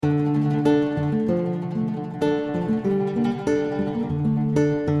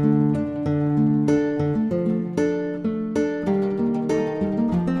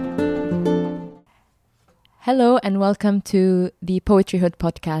Hello and welcome to the Poetryhood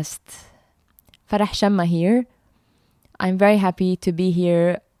podcast. Farah Shamma here. I'm very happy to be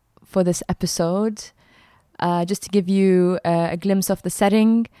here for this episode. Just to give you a glimpse of the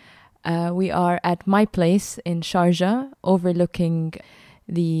setting, we are at my place in Sharjah, overlooking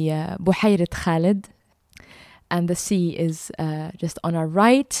the Buhayrat Khalid, and the sea is just on our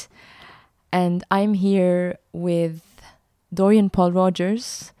right. And I'm here with Dorian Paul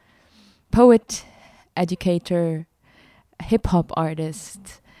Rogers, poet, educator, hip-hop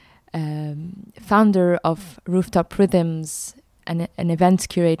artist, founder of Rooftop Rhythms, an events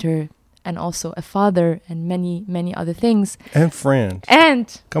curator, and also a father, and many, many other things. And friend. And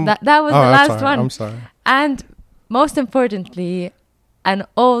that was the last one. I'm sorry. And most importantly, an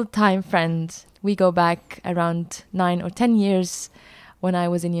old-time friend. We go back around 9 or 10 years when I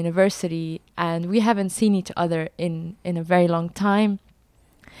was in university, and we haven't seen each other in a very long time.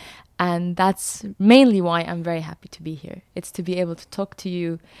 And that's mainly why I'm very happy to be here. It's to be able to talk to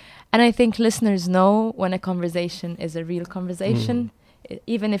you. And I think listeners know when a conversation is a real conversation.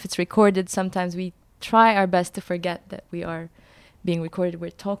 Even if it's recorded, sometimes we try our best to forget that we are being recorded,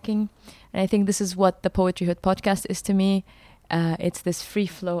 we're talking. And I think this is what the Poetryhood podcast is to me. It's this free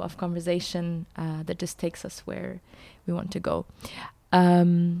flow of conversation that just takes us where we want to go.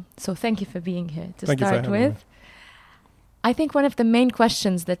 So thank you for being here to start with. I think one of the main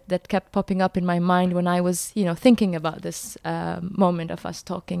questions that kept popping up in my mind when I was, thinking about this moment of us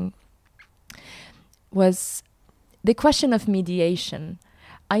talking was the question of mediation.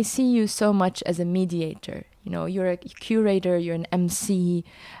 I see you so much as a mediator. You're a curator, you're an MC.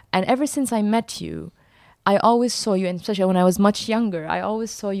 And ever since I met you, I always saw you, and especially when I was much younger, I always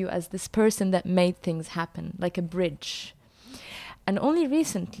saw you as this person that made things happen, like a bridge. And only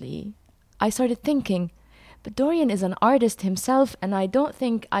recently, I started thinking, but Dorian is an artist himself, and I don't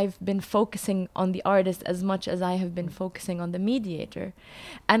think I've been focusing on the artist as much as I have been focusing on the mediator.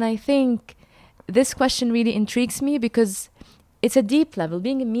 And I think this question really intrigues me because it's a deep level.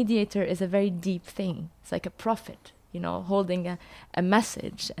 Being a mediator is a very deep thing. It's like a prophet, holding a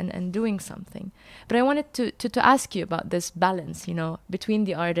message and doing something. But I wanted to ask you about this balance, between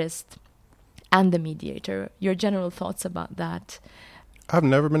the artist and the mediator. Your general thoughts about that. I've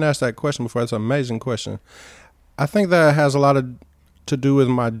never been asked that question before. That's an amazing question. I think that has a lot to do with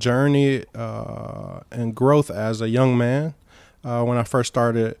my journey and growth as a young man. When I first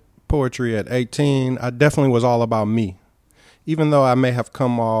started poetry at 18, I definitely was all about me. Even though I may have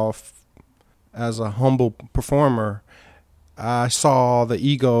come off as a humble performer, I saw the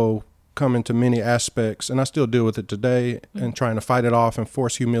ego come into many aspects, and I still deal with it today and trying to fight it off and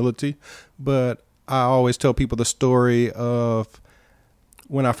force humility. But I always tell people the story of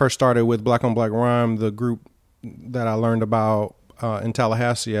when I first started with Black on Black Rhyme, the group that I learned about in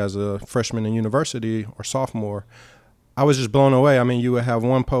Tallahassee as a freshman in university or sophomore. I was just blown away. I mean, you would have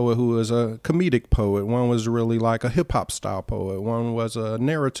one poet who was a comedic poet. One was really like a hip hop style poet. One was a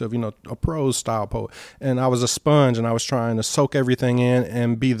narrative, a prose style poet. And I was a sponge, and I was trying to soak everything in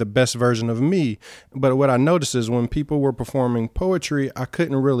and be the best version of me. But what I noticed is when people were performing poetry, I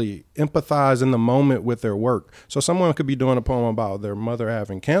couldn't really empathize in the moment with their work. So someone could be doing a poem about their mother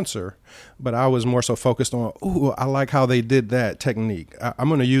having cancer, but I was more so focused on, I like how they did that technique. I'm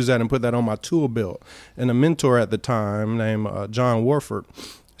going to use that and put that on my tool belt. And a mentor at the time named John Warford,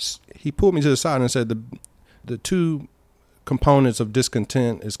 he pulled me to the side and said the two components of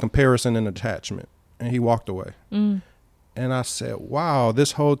discontent is comparison and attachment. And he walked away. And I said, wow,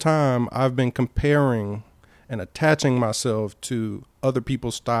 this whole time I've been comparing and attaching myself to other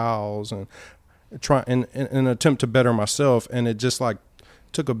people's styles and try in an attempt to better myself. And it just like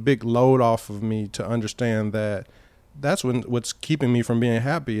took a big load off of me to understand that that's what's keeping me from being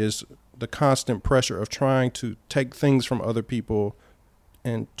happy is the constant pressure of trying to take things from other people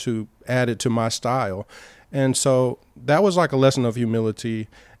and to add it to my style. And so that was like a lesson of humility.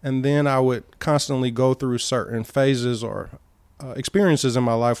 And then I would constantly go through certain phases or experiences in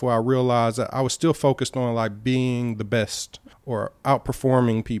my life where I realized that I was still focused on like being the best or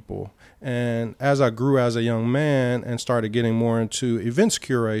outperforming people. And as I grew as a young man and started getting more into events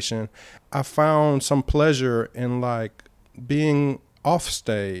curation, I found some pleasure in like being off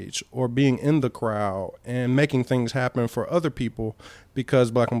stage or being in the crowd and making things happen for other people because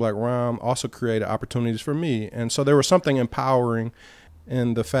Black on Black Rhyme also created opportunities for me. And so there was something empowering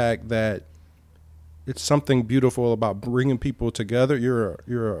in the fact that it's something beautiful about bringing people together. You're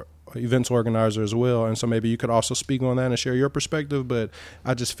a events organizer as well, and so maybe you could also speak on that and share your perspective. But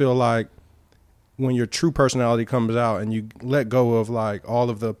I just feel like when your true personality comes out and you let go of like all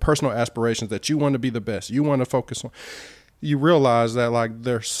of the personal aspirations that you want to be the best, you want to focus on, you realize that like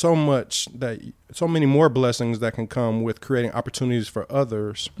there's so many more blessings that can come with creating opportunities for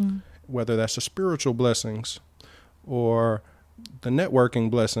others, whether that's the spiritual blessings or the networking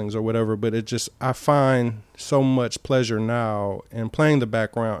blessings or whatever. But I find so much pleasure now in playing the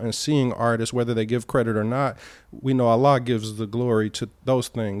background and seeing artists, whether they give credit or not. We know Allah gives the glory to those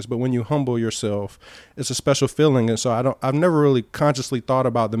things, but when you humble yourself, it's a special feeling. And so I've never really consciously thought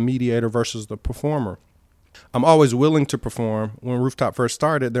about the mediator versus the performer. I'm always willing to perform. When Rooftop first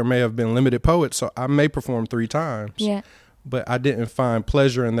started, there may have been limited poets, so I may perform 3 times. Yeah. But I didn't find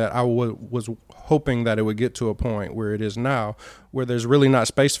pleasure in that. I was hoping that it would get to a point where it is now, where there's really not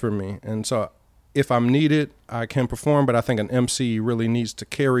space for me. And so if I'm needed, I can perform, but I think an MC really needs to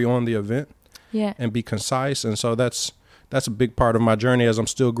carry on the event and be concise. And so that's a big part of my journey as I'm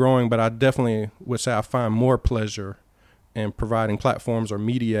still growing, but I definitely would say I find more pleasure in providing platforms or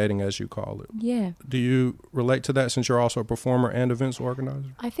mediating, as you call it. Yeah. Do you relate to that since you're also a performer and events organizer?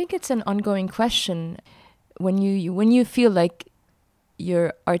 I think it's an ongoing question. When you feel like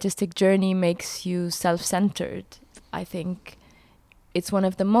your artistic journey makes you self-centered, I think it's one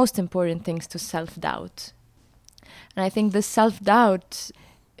of the most important things to self-doubt. And I think the self-doubt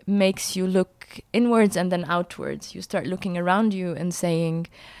makes you look inwards and then outwards. You start looking around you and saying,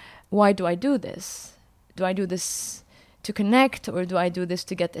 why do I do this? Do I do this to connect, or do I do this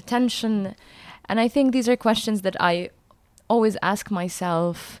to get attention? And I think these are questions that I always ask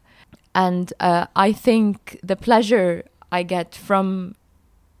myself. And I think the pleasure I get from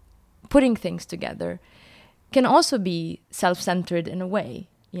putting things together can also be self-centered in a way,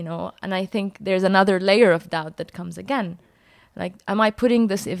 you know. And I think there's another layer of doubt that comes again. Like, am I putting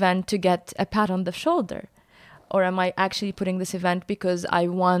this event to get a pat on the shoulder? Or am I actually putting this event because I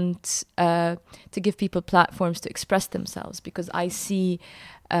want to give people platforms to express themselves? Because I see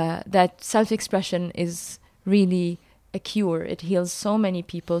that self-expression is really a cure. It heals so many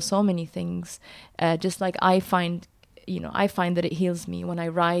people, so many things. Just like I find that it heals me when I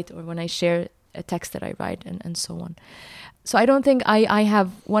write or when I share a text that I write and so on. So I don't think I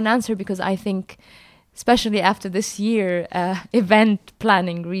have one answer, because I think, especially after this year, event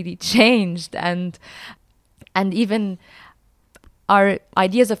planning really changed, and even our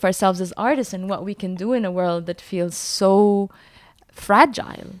ideas of ourselves as artists and what we can do in a world that feels so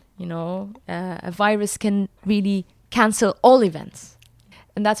fragile. You know, a virus can really cancel all events.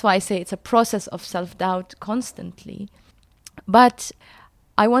 And that's why I say it's a process of self-doubt constantly. But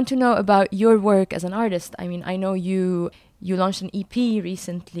I want to know about your work as an artist. I mean, I know you launched an EP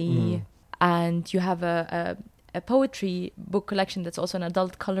recently, and you have a poetry book collection that's also an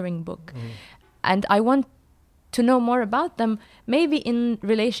adult coloring book. And I want to know more about them, maybe in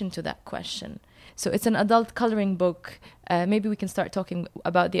relation to that question. So it's an adult coloring book. Maybe we can start talking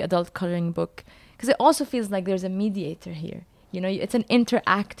about the adult coloring book, because it also feels like there's a mediator here. You know, it's an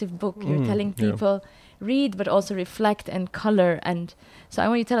interactive book. You're telling people read, but also reflect and color. And so I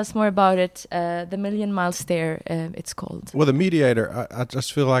want you to tell us more about it. The Million Mile Stare, it's called. Well, the mediator, I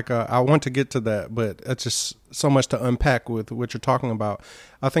just feel like I want to get to that, but it's just so much to unpack with what you're talking about.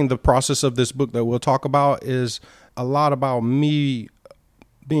 I think the process of this book that we'll talk about is a lot about me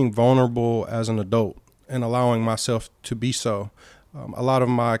being vulnerable as an adult and allowing myself to be so. A lot of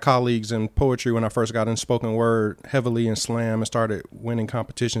my colleagues in poetry, when I first got in spoken word heavily in slam and started winning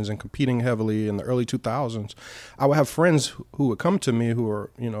competitions and competing heavily in the early 2000s, I would have friends who would come to me who are,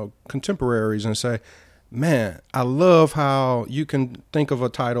 you know, contemporaries and say, man, I love how you can think of a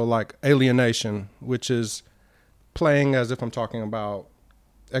title like Alienation, which is playing as if I'm talking about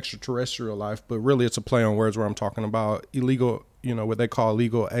extraterrestrial life, but really it's a play on words where I'm talking about illegal, you know, what they call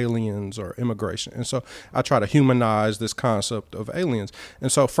illegal aliens or immigration. And so I try to humanize this concept of aliens. And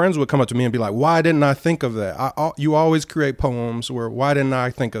so friends would come up to me and be like, why didn't I think of that? You always create poems where, why didn't I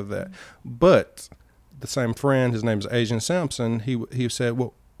think of that? But the same friend, his name is Asian Sampson, he said,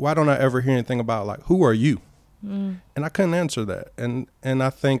 well, why don't I ever hear anything about, like, who are you? And I couldn't answer that. And I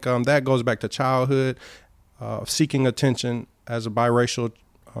think that goes back to childhood, seeking attention as a biracial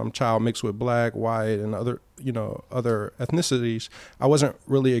child mixed with black, white, and other ethnicities. I wasn't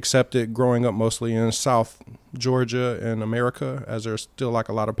really accepted growing up mostly in South Georgia and America, as there's still like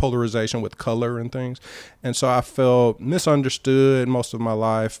a lot of polarization with color and things. And so I felt misunderstood most of my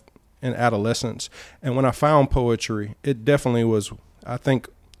life in adolescence. And when I found poetry, it definitely was, I think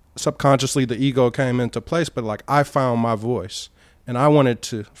subconsciously the ego came into place, but like I found my voice. And I wanted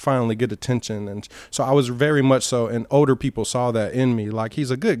to finally get attention. And so I was very much so, and older people saw that in me. Like, he's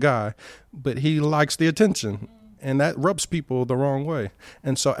a good guy, but he likes the attention. And that rubs people the wrong way.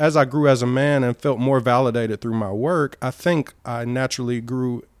 And so as I grew as a man and felt more validated through my work, I think I naturally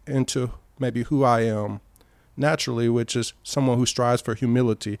grew into maybe who I am naturally, which is someone who strives for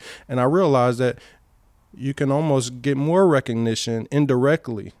humility. And I realized that you can almost get more recognition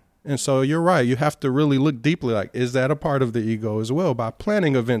indirectly. And so you're right. You have to really look deeply, like, is that a part of the ego as well, by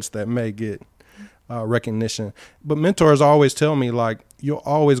planning events that may get recognition. But mentors always tell me, like, you'll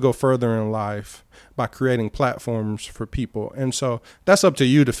always go further in life by creating platforms for people. And so that's up to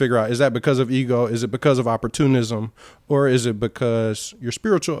you to figure out, is that because of ego? Is it because of opportunism? Or is it because your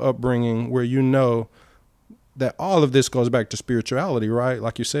spiritual upbringing, where you know that all of this goes back to spirituality, right?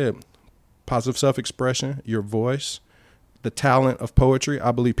 Like you said, positive self-expression, your voice, the talent of poetry.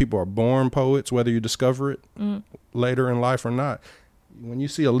 I believe people are born poets, whether you discover it later in life or not. When you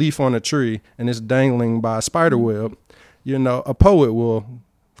see a leaf on a tree and it's dangling by a spider web, you know, a poet will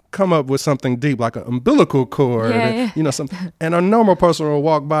come up with something deep, like an umbilical cord, you know, something. And a normal person will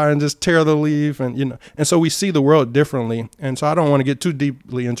walk by and just tear the leaf, and, you know, and so we see the world differently. And so I don't want to get too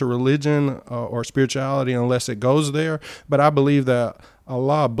deeply into religion or spirituality unless it goes there. But I believe that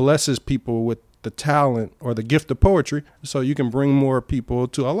Allah blesses people with the talent or the gift of poetry so you can bring more people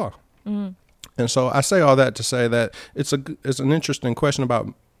to Allah. And so I say all that to say that it's an interesting question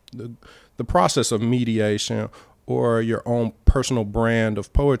about the process of mediation or your own personal brand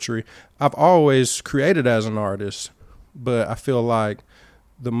of poetry. I've always created as an artist, but I feel like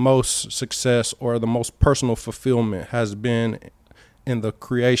the most success or the most personal fulfillment has been in the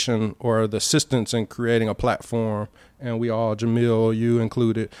creation or the assistance in creating a platform. And we all, Jamil, you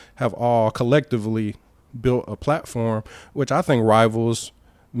included, have all collectively built a platform, which I think rivals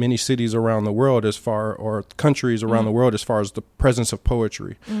many cities around the world or countries around the world as far as the presence of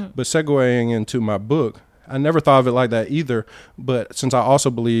poetry. But segueing into my book, I never thought of it like that either. But since I also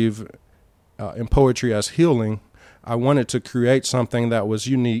believe in poetry as healing, I wanted to create something that was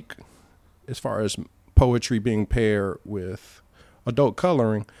unique as far as poetry being paired with adult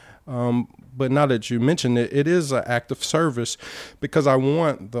coloring. But now that you mentioned it, it is an act of service because I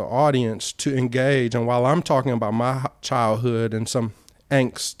want the audience to engage. And while I'm talking about my childhood and some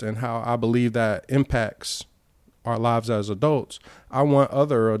angst and how I believe that impacts our lives as adults, I want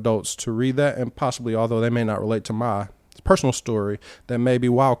other adults to read that, and possibly, although they may not relate to my personal story, that maybe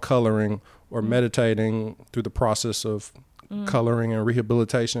while coloring or meditating through the process of coloring and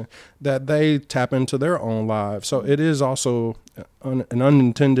rehabilitation, that they tap into their own lives. So it is also an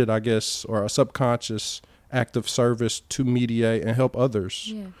unintended, I guess, or a subconscious act of service to mediate and help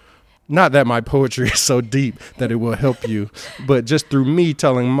others. Yeah. Not that my poetry is so deep that it will help you, but just through me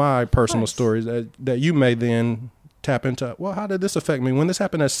telling my personal stories that you may then tap into, well, how did this affect me? When this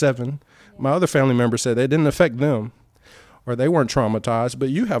happened at 7, my other family members said it didn't affect them or they weren't traumatized, but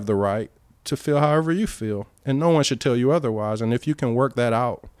you have the right to feel however you feel, and no one should tell you otherwise. And if you can work that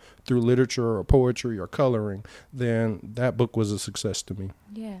out through literature or poetry or coloring, then that book was a success to me.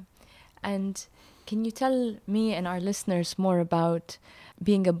 Yeah. And can you tell me and our listeners more about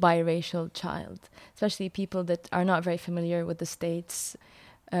being a biracial child, especially people that are not very familiar with the States?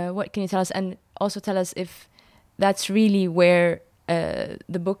 What can you tell us? And also tell us if that's really where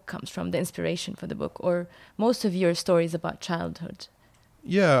the book comes from, the inspiration for the book, or most of your stories about childhood.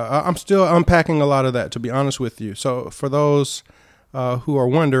 Yeah, I'm still unpacking a lot of that, to be honest with you. So for those who are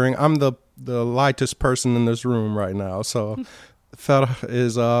wondering, I'm the lightest person in this room right now. So Farah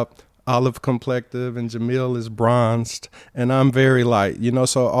is olive complected and Jamil is bronzed, and I'm very light, you know.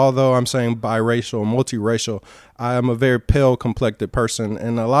 So although I'm saying biracial, multiracial, I am a very pale complected person,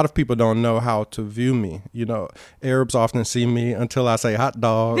 and a lot of people don't know how to view me. You know, Arabs often see me until I say hot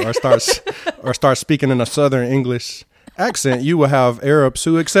dog or start speaking in a Southern English accent. You will have Arabs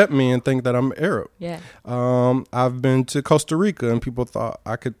who accept me and think that I'm Arab. Yeah. I've been to Costa Rica and people thought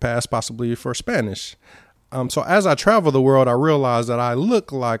I could pass possibly for Spanish. So as I travel the world, I realized that I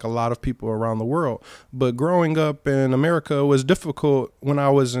look like a lot of people around the world. But growing up in America was difficult when I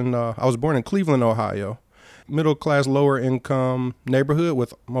was born in Cleveland, Ohio, middle class, lower income neighborhood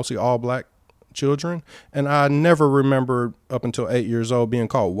with mostly all black children. And I never remembered up until 8 years old being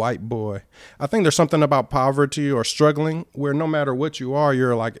called white boy. I think there's something about poverty or struggling where no matter what you are,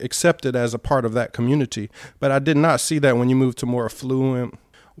 you're like accepted as a part of that community. But I did not see that when you move to more affluent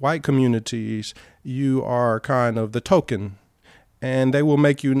white communities. You are kind of the token, and they will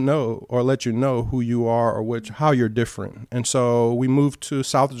make you know or let you know who you are or how you're different. And so we moved to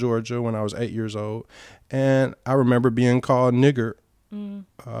South Georgia when I was 8 years old, and I remember being called nigger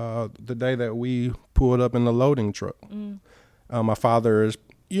the day that we pulled up in the loading truck. My father is,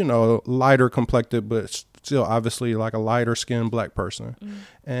 you know, lighter complected, but still obviously like a lighter skinned black person.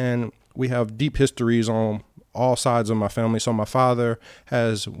 And we have deep histories on all sides of my family. So my father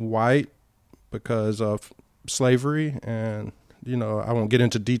has white because of slavery and I won't get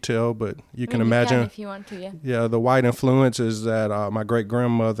into detail, but you can You imagine. can if you want to, yeah. Yeah, the white influence is that my great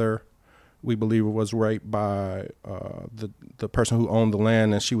grandmother, we believe, was raped by the person who owned the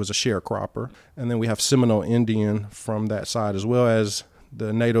land, and she was a sharecropper. And then we have Seminole Indian from that side, as well as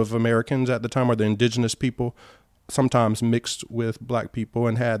the Native Americans at the time, or the indigenous people, sometimes mixed with black people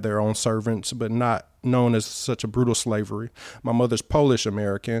and had their own servants, but not known as such a brutal slavery. My mother's Polish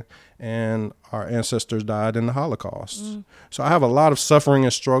American, and our ancestors died in the Holocaust. So I have a lot of suffering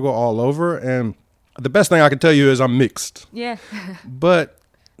and struggle all over, and the best thing I can tell you is I'm mixed. Yeah. But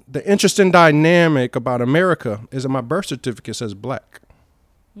the interesting dynamic about America is that my birth certificate says black.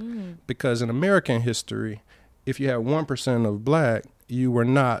 Because in American history, if you had 1% of black, you were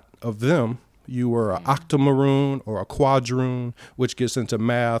not of them. You were an octamaroon or a quadroon, which gets into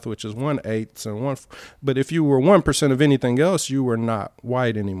math, which is 1/8 and 1. But if you were 1% of anything else, you were not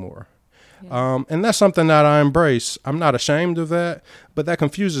white anymore. Yeah. And that's something that I embrace. I'm not ashamed of that, but that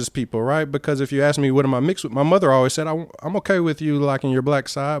confuses people, right? Because if you ask me, what am I mixed with? My mother always said, I'm okay with you liking your black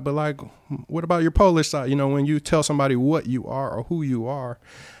side, but like, what about your Polish side? When you tell somebody what you are or who you are,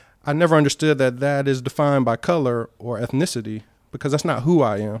 I never understood that is defined by color or ethnicity, because that's not who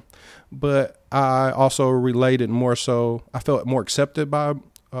I am. But I also related more so, I felt more accepted by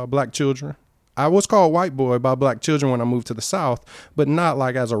black children. I was called white boy by black children when I moved to the South, but not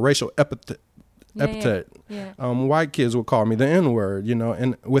like as a racial epithet. Yeah. White kids would call me the N-word,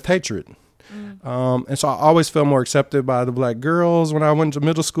 and with hatred. And so I always felt more accepted by the black girls. When I went to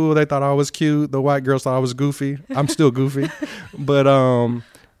middle school, they thought I was cute. The white girls thought I was goofy. I'm still goofy. But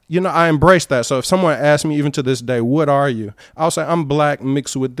I embrace that. So if someone asks me even to this day, what are you? I'll say I'm black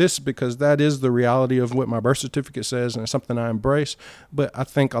mixed with this, because that is the reality of what my birth certificate says, and it's something I embrace. But I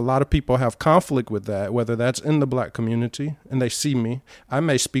think a lot of people have conflict with that, whether that's in the black community and they see me. I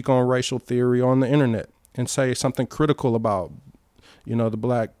may speak on racial theory on the internet and say something critical about, the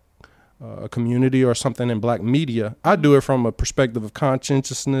black community or something in black media. I do it from a perspective of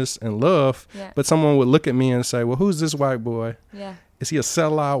conscientiousness and love, but someone would look at me and say, well, who's this white boy? Yeah. Is he a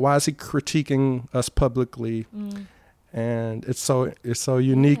sellout? Why is he critiquing us publicly? And it's so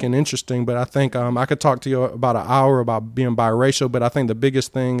unique and interesting. But I think I could talk to you about an hour about being biracial, but I think the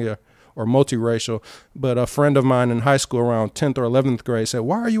biggest thing, or multiracial, but a friend of mine in high school around 10th or 11th grade said,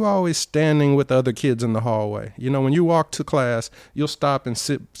 why are you always standing with the other kids in the hallway? When you walk to class, you'll stop and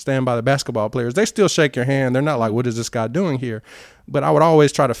stand by the basketball players. They still shake your hand. They're not like, what is this guy doing here? But I would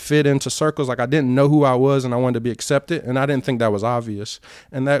always try to fit into circles. Like, I didn't know who I was and I wanted to be accepted, and I didn't think that was obvious.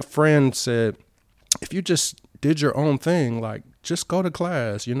 And that friend said, if you just did your own thing, like, just go to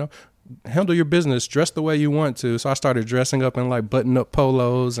class, handle your business, dress the way you want to. So I started dressing up in like button-up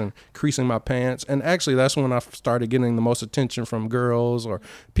polos and creasing my pants. And actually, that's when I started getting the most attention from girls or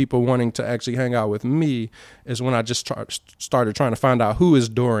people wanting to actually hang out with me, is when I just started trying to find out, who is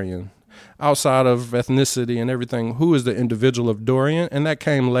Dorian? Outside of ethnicity and everything, who is the individual of Dorian? And that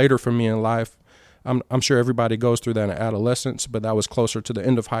came later for me in life. I'm sure everybody goes through that in adolescence, but that was closer to the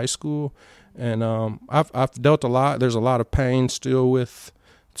end of high school. And I've dealt a lot. There's a lot of pain still with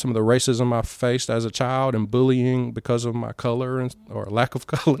some of the racism I faced as a child and bullying because of my color or lack of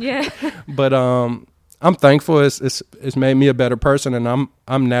color. Yeah. But I'm thankful. It's made me a better person, and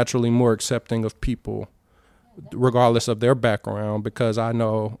I'm naturally more accepting of people, regardless of their background, because I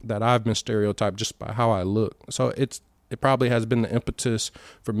know that I've been stereotyped just by how I look. So it probably has been the impetus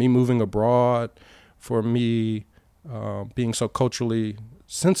for me moving abroad, for me being so culturally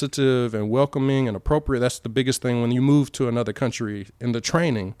sensitive and welcoming and appropriate. That's the biggest thing when you move to another country. In the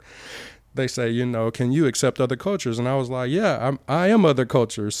training, they say, can you accept other cultures? And I was like, yeah, I am other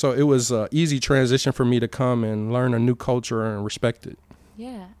cultures. So it was an easy transition for me to come and learn a new culture and respect it.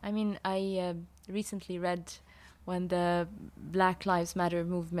 Yeah, I mean, I recently read when the Black Lives Matter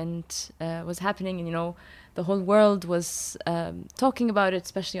movement was happening, and the whole world was talking about it,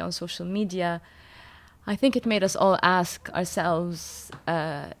 especially on social media. I think it made us all ask ourselves,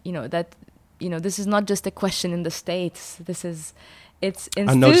 that this is not just a question in the States.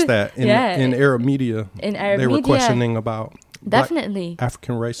 I noticed that in Arab media, they were questioning about definitely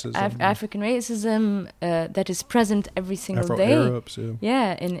African racism. African racism that is present every single day. Afro-Arabs,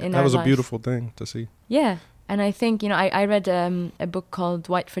 yeah. In that our was lives. A beautiful thing to see. Yeah. And I think, I read a book called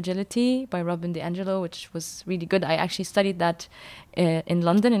White Fragility by Robin DiAngelo, which was really good. I actually studied that in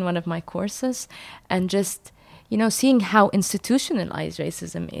London in one of my courses. And just, seeing how institutionalized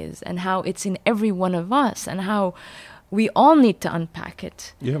racism is and how it's in every one of us and how we all need to unpack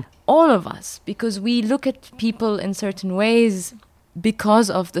it. Yeah. All of us, because we look at people in certain ways because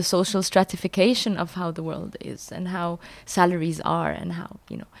of the social stratification of how the world is and how salaries are and how,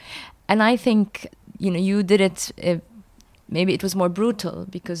 And I think, you did it maybe it was more brutal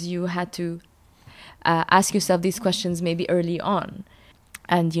because you had to ask yourself these questions maybe early on.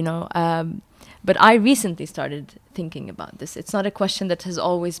 And, but I recently started thinking about this. It's not a question that has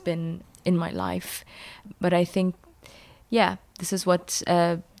always been in my life, but I think, this is what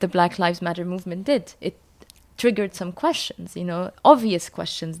the Black Lives Matter movement did. It triggered some questions, obvious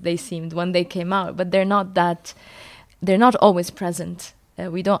questions they seemed when they came out, but they're not always present.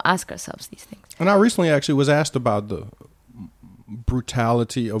 We don't ask ourselves these things. And I recently actually was asked about the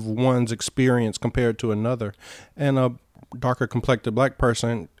brutality of one's experience compared to another. And a darker complected black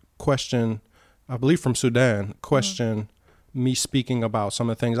person questioned, I believe from Sudan, me speaking about some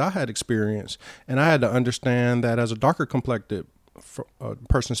of the things I had experienced. And I had to understand that as a darker complected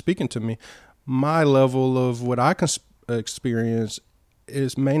person speaking to me, my level of what I can experience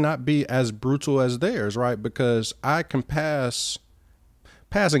may not be as brutal as theirs, right? Because I can pass.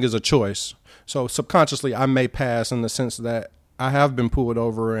 Passing is a choice. So subconsciously, I may pass in the sense that I have been pulled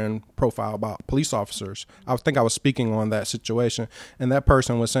over and profiled by police officers. I think I was speaking on that situation. And that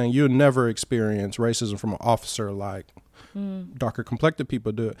person was saying, you'll never experience racism from an officer like darker complected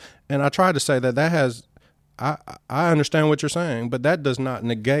people do it. And I tried to say that has, I understand what you're saying, but that does not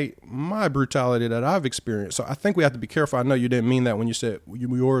negate my brutality that I've experienced. So I think we have to be careful. I know you didn't mean that when you said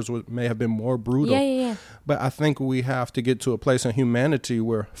yours may have been more brutal. Yeah. But I think we have to get to a place in humanity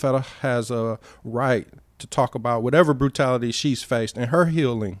where Feta has a right to talk about whatever brutality she's faced and her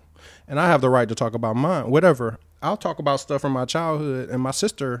healing. And I have the right to talk about mine, whatever. I'll talk about stuff from my childhood. And my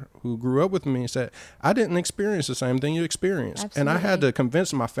sister, who grew up with me, said, I didn't experience the same thing you experienced. Absolutely. And I had to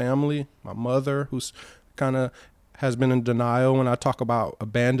convince my family, my mother, who's kind of has been in denial when I talk about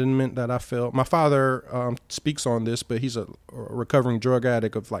abandonment that I felt. My father speaks on this, but he's a recovering drug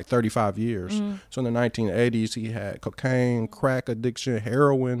addict of like 35 years. So in the 1980s, he had cocaine, crack addiction,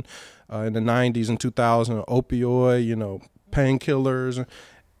 heroin. In the 90s and 2000, opioid, painkillers.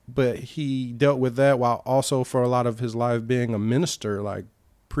 But he dealt with that while also for a lot of his life being a minister, like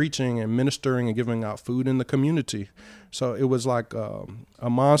preaching and ministering and giving out food in the community. So it was like a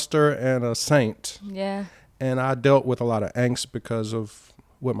monster and a saint. Yeah. And I dealt with a lot of angst because of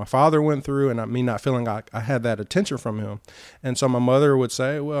what my father went through and me not feeling like I had that attention from him. And so my mother would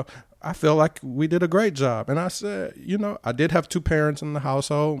say, well, I feel like we did a great job. And I said, I did have two parents in the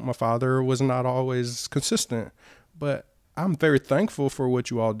household. My father was not always consistent, but I'm very thankful for what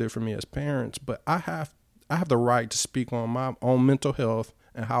you all did for me as parents. But I have the right to speak on my own mental health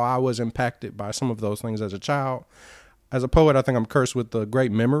and how I was impacted by some of those things as a child. As a poet, I think I'm cursed with a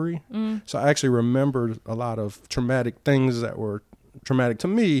great memory. So I actually remembered a lot of traumatic things that were traumatic to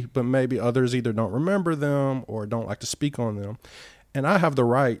me, but maybe others either don't remember them or don't like to speak on them. And I have the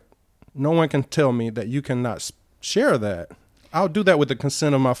right. No one can tell me that you cannot share that. I'll do that with the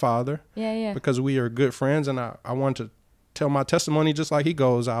consent of my father. Yeah. Because we are good friends, and I want to tell my testimony just like he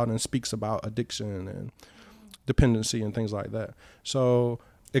goes out and speaks about addiction and dependency and things like that. So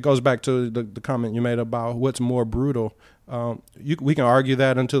it goes back to the comment you made about what's more brutal. We can argue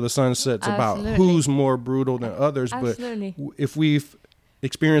that until the sun sets. Absolutely. About who's more brutal than others. Absolutely. But if we've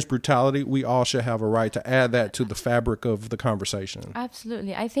experienced brutality, we all should have a right to add that to the fabric of the conversation.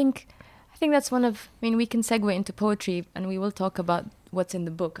 Absolutely. I think that's we can segue into poetry, and we will talk about what's in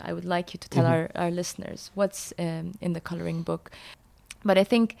the book. I would like you to tell our listeners what's in the coloring book. But I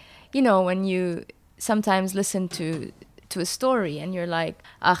think, when you sometimes listen to a story and you're like,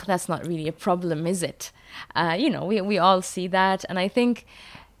 that's not really a problem, is it? We all see that. And I think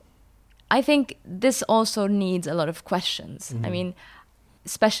this also needs a lot of questions. I mean,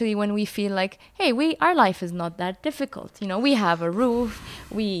 especially when we feel like, hey, our life is not that difficult. We have a roof,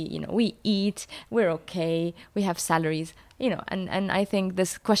 we eat, we're okay, we have salaries, and I think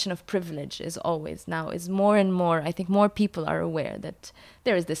this question of privilege is more and more, I think more people are aware that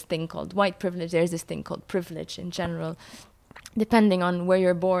there is this thing called white privilege, there's this thing called privilege in general, depending on where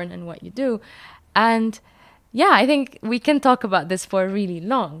you're born and what you do. And I think we can talk about this for really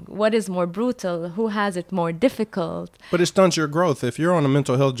long. What is more brutal? Who has it more difficult? But it stunts your growth. If you're on a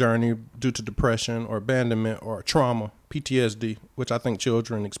mental health journey due to depression or abandonment or trauma, PTSD, which I think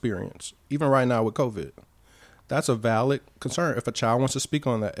children experience, even right now with COVID, that's a valid concern if a child wants to speak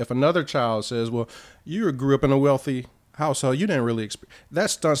on that. If another child says, well, you grew up in a wealthy household, you didn't really experience, that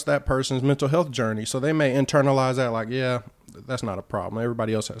stunts that person's mental health journey. So they may internalize that like, that's not a problem.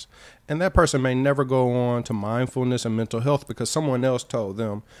 Everybody else has. And that person may never go on to mindfulness and mental health because someone else told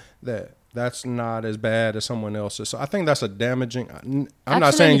them that that's not as bad as someone else's. So I think that's a damaging. I'm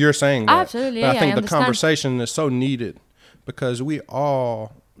not saying you're saying that. Absolutely. But I think the conversation is so needed because we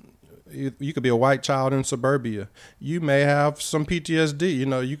all, You could be a white child in suburbia. You may have some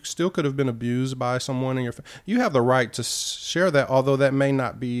PTSD. You still could have been abused by someone in your family. You have the right to share that, although that may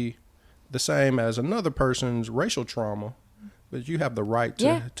not be the same as another person's racial trauma. But you have the right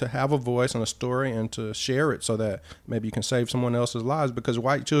to have a voice and a story and to share it so that maybe you can save someone else's lives, because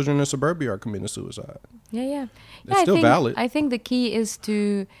white children in suburbia are committing suicide. Yeah. It's still valid. I think the key is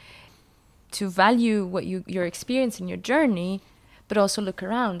to value what your experience in your journey, but also look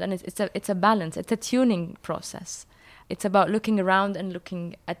around. And it's a balance. It's a tuning process. It's about looking around and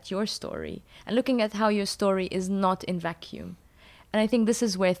looking at your story and looking at how your story is not in vacuum. And I think this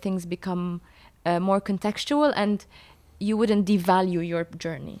is where things become more contextual, and you wouldn't devalue your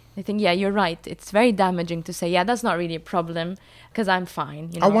journey. I think, you're right. It's very damaging to say, that's not really a problem because I'm fine.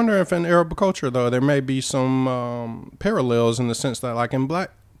 I wonder if in Arab culture, though, there may be some parallels in the sense that, like in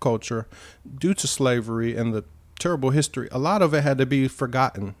black culture, due to slavery and the terrible history, a lot of it had to be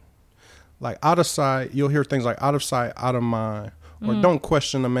forgotten. Like out of sight, you'll hear things like out of sight, out of mind, or don't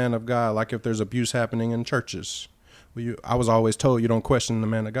question the man of God, like if there's abuse happening in churches. I was always told you don't question the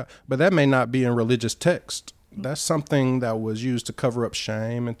man of God. But that may not be in religious text. That's something that was used to cover up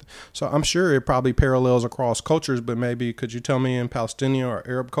shame. And so I'm sure it probably parallels across cultures, but maybe could you tell me in Palestinian or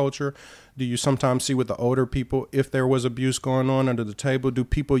Arab culture, do you sometimes see with the older people, if there was abuse going on under the table, do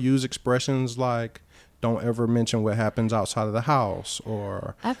people use expressions like, don't ever mention what happens outside of the house,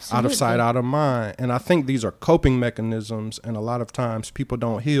 or Absolutely. Out of sight, out of mind? And I think these are coping mechanisms. And a lot of times people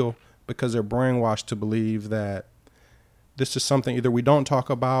don't heal because they're brainwashed to believe that this is something either we don't talk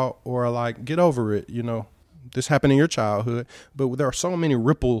about or like, get over it, This happened in your childhood, but there are so many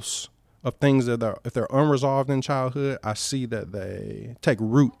ripples of things that if they're unresolved in childhood, I see that they take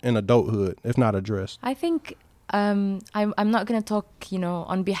root in adulthood, if not addressed. I think I'm not going to talk,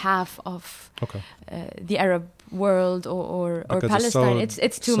 on behalf of the Arab world or Palestine.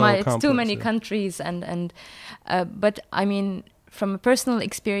 It's too much. It's too many countries, but I mean, from a personal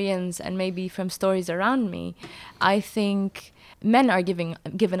experience and maybe from stories around me, I think men are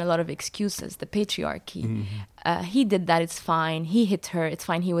given a lot of excuses. The patriarchy. Mm-hmm. He did that, it's fine. He hit her, it's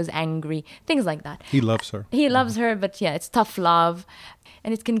fine. He was angry. Things like that. He loves her. He loves her, but it's tough love.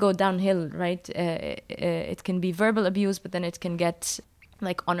 And it can go downhill, right? It can be verbal abuse, but then it can get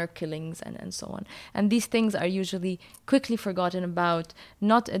like honor killings and so on. And these things are usually quickly forgotten about,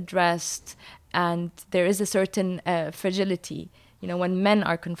 not addressed. And there is a certain fragility. When men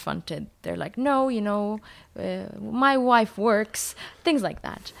are confronted, they're like, no, my wife works, things like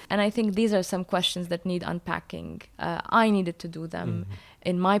that. And I think these are some questions that need unpacking. I needed to do them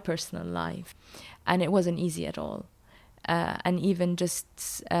in my personal life. And it wasn't easy at all. And even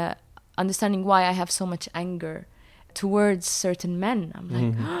just understanding why I have so much anger towards certain men. I'm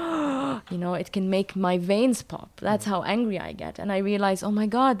like, it can make my veins pop. That's how angry I get. And I realize, oh my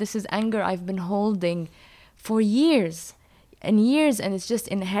God, this is anger I've been holding for years. And it's just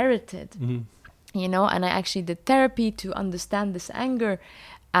inherited, and I actually did therapy to understand this anger,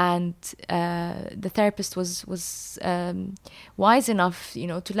 and the therapist was wise enough,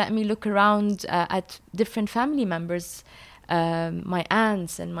 to let me look around at different family members, my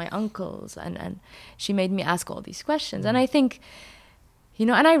aunts and my uncles, and she made me ask all these questions, and I think,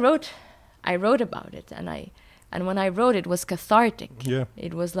 and I wrote about it, and when I wrote, it was cathartic. Yeah,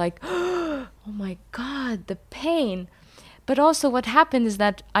 it was like, oh my God, the pain. But also what happened is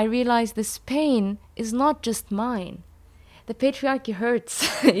that I realized this pain is not just mine. The patriarchy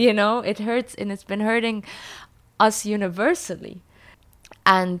hurts, it hurts, and it's been hurting us universally.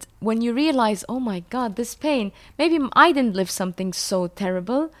 And when you realize, oh my God, this pain, maybe I didn't live something so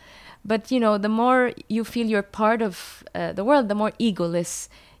terrible, but the more you feel you're part of the world, the more egoless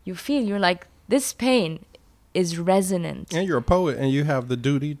you feel. You're like, this pain is resonant. And you're a poet, and you have the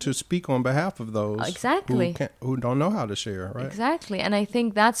duty to speak on behalf of those who don't know how to share, right? Exactly. And I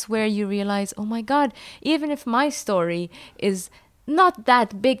think that's where you realize, oh my God, even if my story is not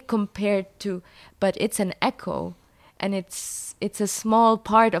that big compared to, but it's an echo, and it's a small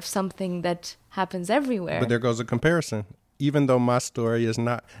part of something that happens everywhere. But there goes a comparison. Even though my story is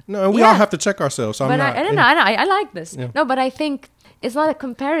not, we all have to check ourselves. So I like this. Yeah. No, but I think it's not a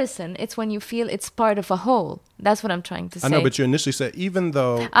comparison. It's when you feel it's part of a whole. That's what I'm trying to say. I know, but you initially said, even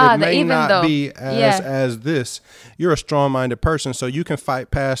though it may not be as this, you're a strong-minded person, so you can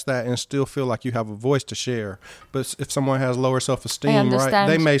fight past that and still feel like you have a voice to share. But if someone has lower self-esteem, right,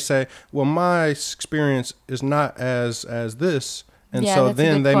 they may say, well, my experience is not as this. And so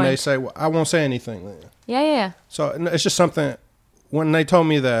then they may say, well, I won't say anything then. Yeah. So it's just something, when they told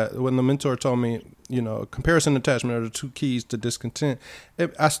me that, when the mentor told me, comparison and attachment are the two keys to discontent,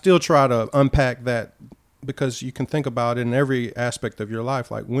 I still try to unpack that because you can think about it in every aspect of your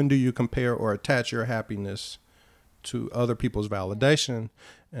life. Like, when do you compare or attach your happiness to other people's validation?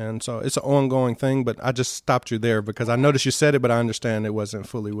 And so it's an ongoing thing, but I just stopped you there because I noticed you said it, but I understand it wasn't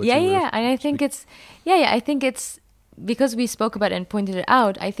fully what you were. Yeah. And I think I think it's because we spoke about it and pointed it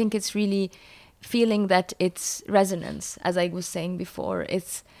out. I think it's really feeling that it's resonance, as I was saying before.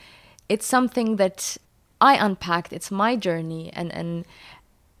 It's something that I unpacked. It's my journey, and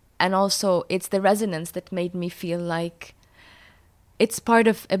also it's the resonance that made me feel like it's part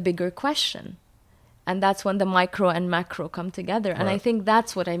of a bigger question. And that's when the micro and macro come together. And I think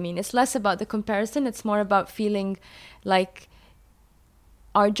that's what I mean. It's less about the comparison. It's more about feeling like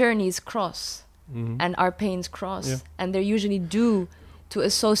our journeys cross and our pains cross. Yeah. And they're usually due to a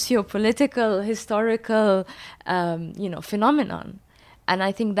socio-political, historical, phenomenon. And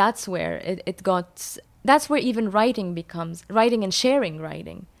I think that's where that's where even writing becomes, writing and sharing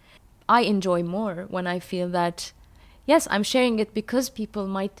writing. I enjoy more when I feel that, yes, I'm sharing it because people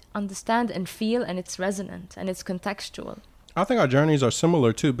might understand and feel, and it's resonant and it's contextual. I think our journeys are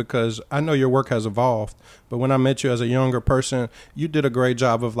similar too, because I know your work has evolved, but when I met you as a younger person, you did a great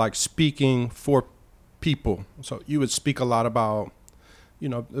job of like speaking for people. So you would speak a lot about,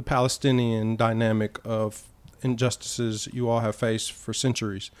 the Palestinian dynamic of injustices you all have faced for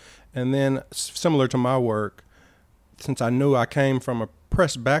centuries. And then similar to my work, since I knew I came from a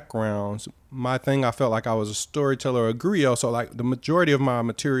press backgrounds, my thing, I felt like I was a storyteller, a griot. So like the majority of my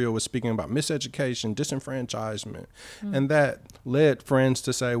material was speaking about miseducation, disenfranchisement. And that led friends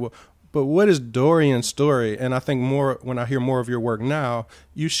to say, well, but what is Dorian's story? And I think more, when I hear more of your work now,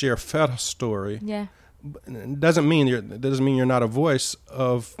 you share Feta's story. Yeah. It doesn't mean you're not a voice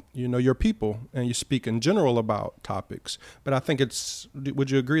of, your people, and you speak in general about topics. But I think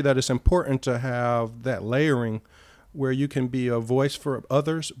would you agree that it's important to have that layering where you can be a voice for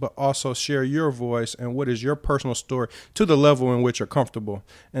others, but also share your voice and what is your personal story to the level in which you're comfortable.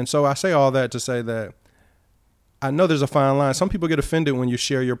 And so I say all that to say that I know there's a fine line. Some people get offended when you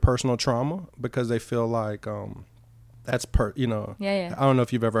share your personal trauma because they feel like that's Yeah. I don't know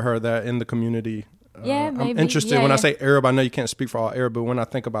if you've ever heard that in the community. Yeah, maybe. I'm interested when I say Arab. I know you can't speak for all Arab, but when I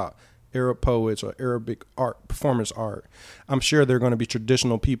think about Arab poets or Arabic art, performance art, I'm sure there are going to be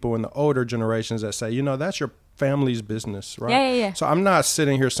traditional people in the older generations that say, that's your family's business, right? Yeah. So I'm not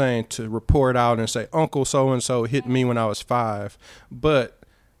sitting here saying to report out and say Uncle so-and-so hit me when I was 5, but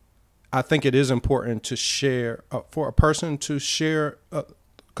I think it is important to share, for a person to share.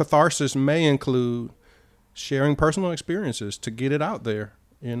 Catharsis may include sharing personal experiences to get it out there,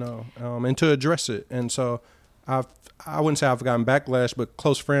 and to address it. And so I wouldn't say I've gotten backlash, but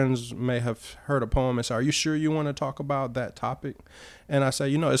close friends may have heard a poem and say, are you sure you want to talk about that topic? And I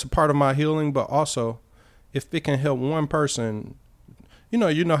say, it's a part of my healing, but also if it can help one person, you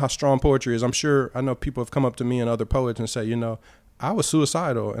know how strong poetry is. I know people have come up to me and other poets and say, I was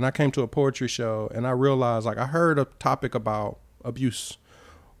suicidal and I came to a poetry show and I realized, like, I heard a topic about abuse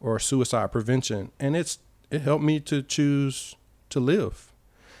or suicide prevention, and it helped me to choose to live.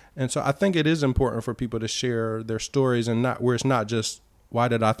 And so I think it is important for people to share their stories, and not where it's not just why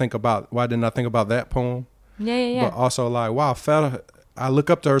didn't I think about that poem? Yeah. But also like, wow, Feta, I look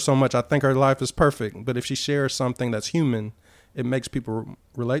up to her so much. I think her life is perfect. But if she shares something that's human, it makes people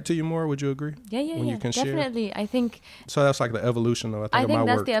relate to you more. Would you agree? Yeah. You can definitely. Share? I think. So that's like the evolution, though. I think of my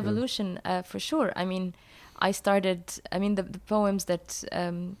that's work, the evolution for sure. I mean, the poems that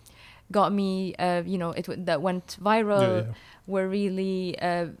got me, that went viral were really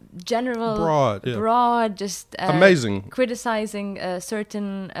general, broad, just amazing, criticizing a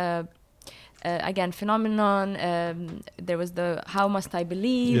certain phenomenon. There was the "How must I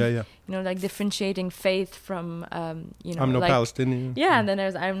believe?" Like differentiating faith from I'm no Palestinian. Yeah, and then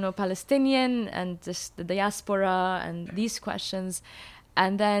there's I'm no Palestinian, and just the diaspora and these questions,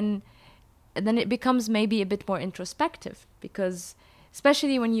 and then it becomes maybe a bit more introspective, because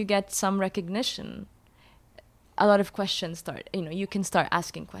especially when you get some recognition, a lot of questions start, you can start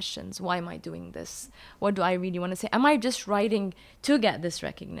asking questions. Why am I doing this? What do I really want to say? Am I just writing to get this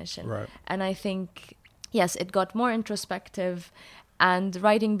recognition? Right. And I think, yes, it got more introspective, and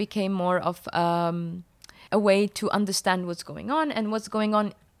writing became more of a way to understand what's going on, and what's going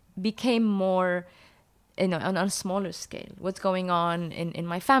on became more, on a smaller scale. What's going on in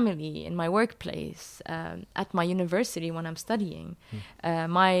my family, in my workplace, at my university when I'm studying,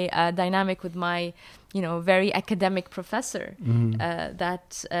 my dynamic with my, very academic professor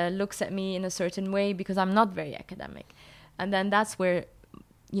that looks at me in a certain way because I'm not very academic. And then that's where,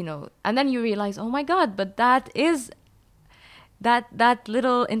 and then you realize, oh my God, but that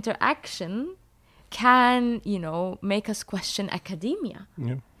little interaction can, make us question academia.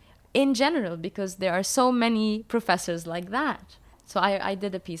 Yeah. in general, because there are so many professors like that. So I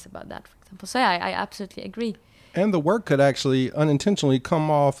did a piece about that, for example. So yeah, I absolutely agree. And the work could actually unintentionally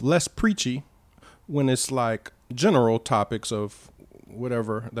come off less preachy when it's like general topics of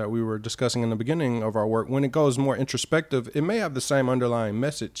whatever that we were discussing in the beginning of our work. When it goes more introspective, it may have the same underlying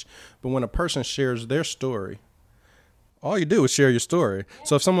message, but when a person shares their story, all you do is share your story.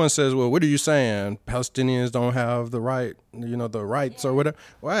 So if someone says, well, what are you saying? Palestinians don't have the right, the rights or whatever.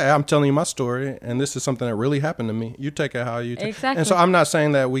 Well, hey, I'm telling you my story, and this is something that really happened to me. You take it how you take it. Exactly. And so I'm not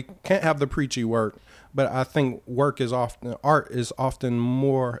saying that we can't have the preachy work, but I think art is often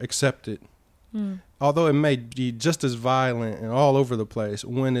more accepted. Although it may be just as violent and all over the place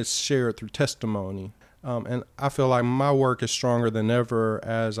when it's shared through testimony. And I feel like my work is stronger than ever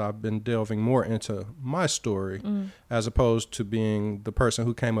as I've been delving more into my story, as opposed to being the person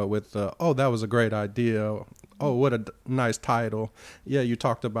who came up with, oh, that was a great idea. Oh, what a nice title. Yeah, you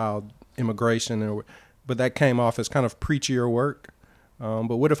talked about immigration, but that came off as kind of preachier work.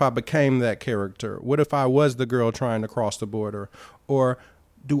 But what if I became that character? What if I was the girl trying to cross the border? Or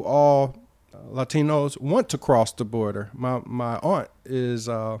do all Latinos want to cross the border? My aunt is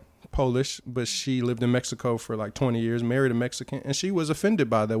Polish, but she lived in Mexico for like 20 years, married a Mexican, and she was offended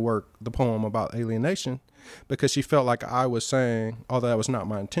by the poem about alienation, because she felt like I was saying, although that was not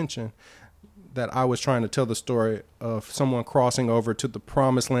my intention, that I was trying to tell the story of someone crossing over to the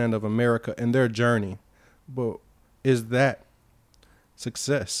promised land of America and their journey. But is that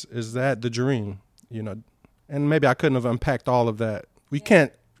success? Is that the dream? And maybe I couldn't have unpacked all of that. We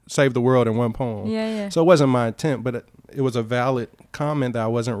can't save the world in one poem. Yeah. So it wasn't my intent, but it was a valid comment that I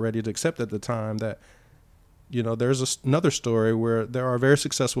wasn't ready to accept at the time, that, there's another story where there are very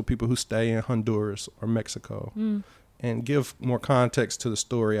successful people who stay in Honduras or Mexico and give more context to the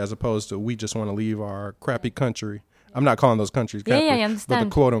story, as opposed to we just want to leave our crappy country. I'm not calling those countries crappy, I understand. but the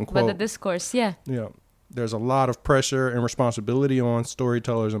quote unquote. But the discourse, yeah. There's a lot of pressure and responsibility on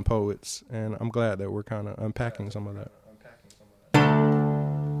storytellers and poets, and I'm glad that we're kind of unpacking some of that.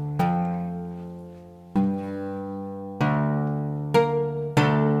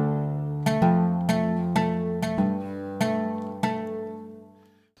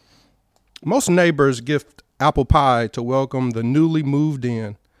 Most neighbors gift apple pie to welcome the newly moved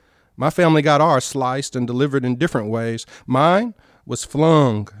in. My family got ours sliced and delivered in different ways. Mine was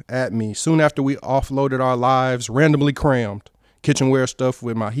flung at me soon after we offloaded our lives, randomly crammed. Kitchenware stuffed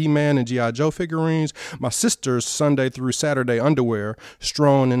with my He-Man and G.I. Joe figurines, my sister's Sunday through Saturday underwear,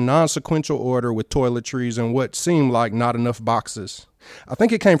 strewn in non-sequential order with toiletries and what seemed like not enough boxes. I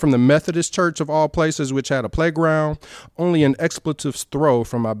think it came from the Methodist church of all places, which had a playground only an expletive's throw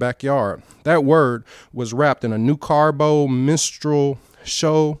from my backyard. That word was wrapped in a new carbo minstrel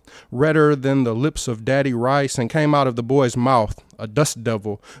show, redder than the lips of Daddy Rice, and came out of the boy's mouth, a dust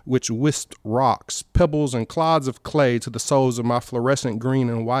devil, which whisked rocks, pebbles, and clods of clay to the soles of my fluorescent green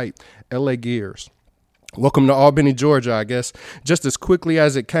and white LA Gears. Welcome to Albany, Georgia, I guess. Just as quickly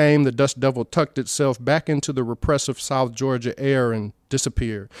as it came, the dust devil tucked itself back into the repressive South Georgia air and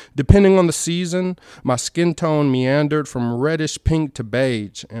disappeared. Depending on the season, my skin tone meandered from reddish pink to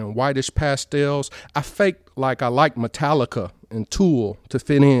beige and whitish pastels. I faked like I liked Metallica and Tool to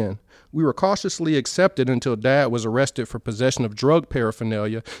fit in. We were cautiously accepted until Dad was arrested for possession of drug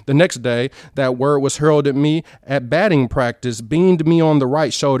paraphernalia. The next day, that word was hurled at me at batting practice, beamed me on the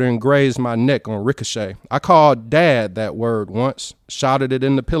right shoulder, and grazed my neck on ricochet. I called Dad that word once, shouted it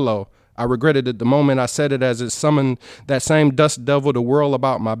in the pillow. I regretted it the moment I said it, as it summoned that same dust devil to whirl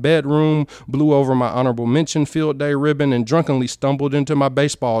about my bedroom, blew over my honorable mention field day ribbon, and drunkenly stumbled into my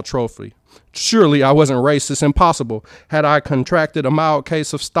baseball trophy. Surely I wasn't racist. Impossible. Had I contracted a mild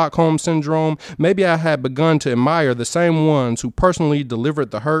case of Stockholm Syndrome, maybe I had begun to admire the same ones who personally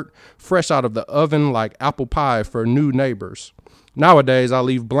delivered the hurt, fresh out of the oven like apple pie for new neighbors. Nowadays, I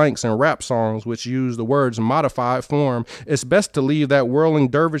leave blanks in rap songs which use the words modified form. It's best to leave that whirling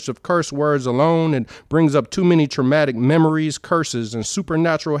dervish of curse words alone. It brings up too many traumatic memories, curses, and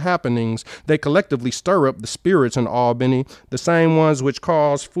supernatural happenings. They collectively stir up the spirits in Albany, the same ones which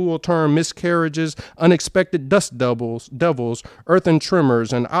cause full-term miscarriages, unexpected dust devils, earthen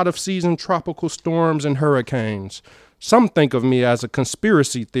tremors, and out-of-season tropical storms and hurricanes. Some think of me as a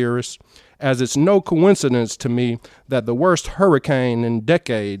conspiracy theorist, as it's no coincidence to me that the worst hurricane in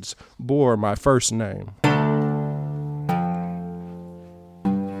decades bore my first name.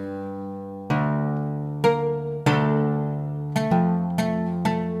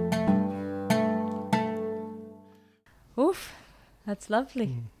 Oof, that's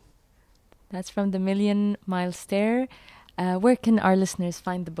lovely. That's from The Million Mile Stare. Where can our listeners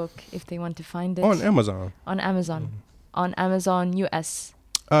find the book if they want to find it? On Amazon. On Amazon. On Amazon US.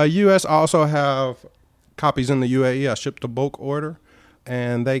 U.S. also have copies in the UAE. I ship the bulk order,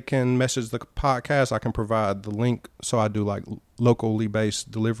 and they can message the podcast. I can provide the link, so I do like locally based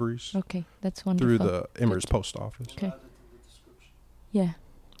deliveries. Okay, that's wonderful. Through the Emirates Post Office. Okay. Yeah,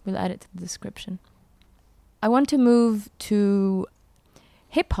 we'll add it to the description. I want to move to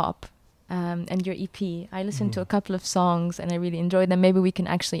hip hop and your EP. I listened to a couple of songs and I really enjoyed them. Maybe we can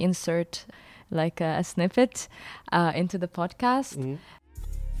actually insert like a snippet into the podcast.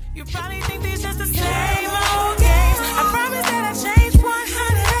 You probably think these just the same old games. I promise that I changed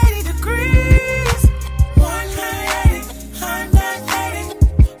 180 degrees. 180,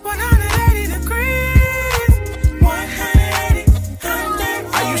 180 degrees. 180, 180.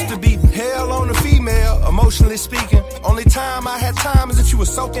 I used to be hell on the female, emotionally speaking. Only time I had time is if you were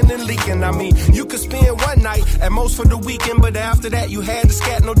soaking and leaking. I mean, you could spend one night at most for the weekend, but after that you had to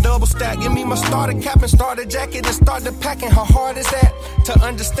scat, no double stack. Give me my starter cap and starter jacket and started packing. How hard is that to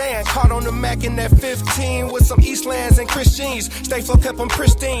understand? Caught on the Mac in that 15 with some Eastlands and Christians. Stay flow kept them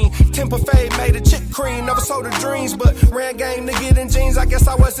pristine. Temper fade made a chick cream. Never sold her dreams, but ran game to get in jeans. I guess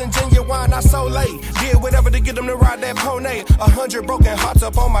I wasn't genuine, not so late. Did whatever to get them to ride that pony. 100 broken hearts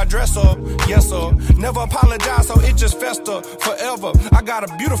up on my dresser. Yes sir, never apologize, so it just fester forever. I got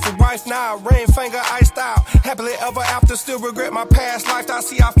a beautiful wife now, ring finger iced out. Happily ever after, still regret my past lifestyle.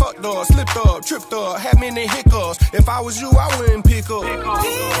 See I fucked up, slipped up, tripped up, had many hiccups. If I was you, I wouldn't pick up. You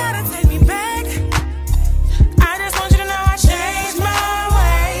gotta take me back. I just want you to know I changed my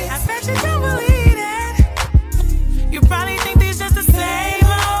ways. I bet you don't believe that. You probably think these just the same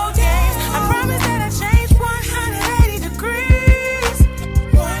old games. I promise that I changed 180 degrees.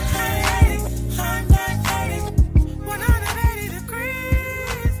 180, 180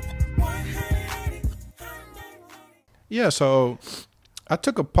 degrees. 180. Yeah, so I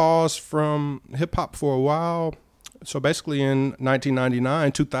took a pause from hip hop for a while. So basically in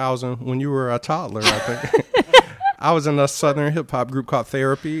 1999, 2000, when you were a toddler, I think, I was in a southern hip hop group called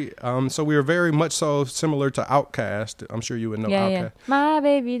Therapy. So we were very much so similar to Outkast. I'm sure you would know Outkast. Yeah. My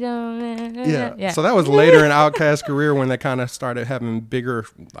baby don't. Yeah. So that was later in Outkast's career when they kind of started having bigger,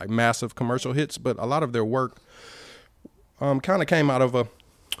 like massive commercial hits. But a lot of their work kind of came out of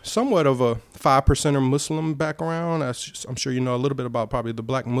somewhat of a 5%er Muslim background. I'm sure you know a little bit about probably the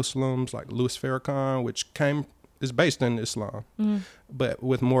black Muslims like Louis Farrakhan, which is based in Islam, but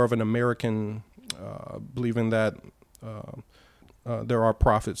with more of an American believing that there are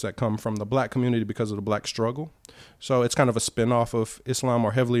prophets that come from the black community because of the black struggle. So it's kind of a spinoff of Islam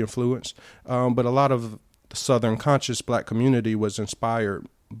or heavily influenced. But a lot of the Southern conscious black community was inspired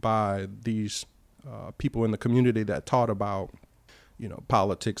by these people in the community that taught about,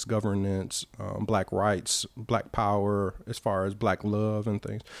 politics, governance, black rights, black power, as far as black love and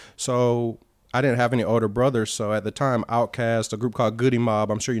things. So I didn't have any older brothers, so at the time, Outkast, a group called Goody Mob,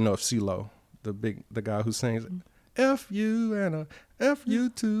 I'm sure you know of CeeLo, the guy who sings F you and a F you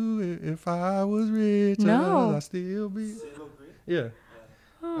too, if I was rich, No. I'd still be. Yeah.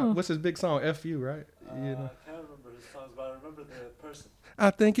 What's his big song? F you, right? I can't remember his songs, but I remember the person. I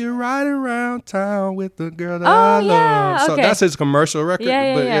think you're riding around town with the girl that Oh, I love. yeah, So okay. that's his commercial record.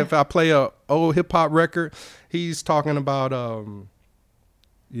 Yeah, but yeah. if I play a old hip hop record, he's talking about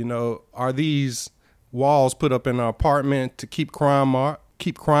are these walls put up in an apartment to keep crime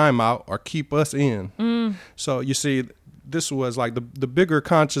out, or keep us in? So you see, this was like the bigger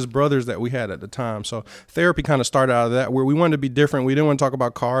conscious brothers that we had at the time. So Therapy kind of started out of that, where we wanted to be different. We didn't want to talk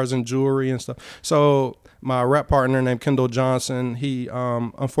about cars and jewelry and stuff. So my rap partner named Kendall Johnson, he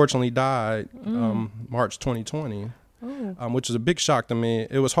unfortunately died March 2020. Which is a big shock to me.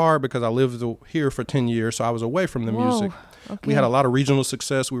 It was hard because I lived here for 10 years, so I was away from the music. Okay. We had a lot of regional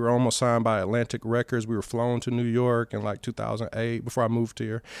success. We were almost signed by Atlantic Records. We were flown to New York in like 2008 before I moved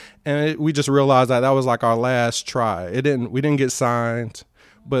here. And we just realized that was like our last try. We didn't get signed,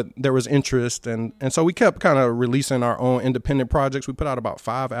 but there was interest. And so we kept kind of releasing our own independent projects. We put out about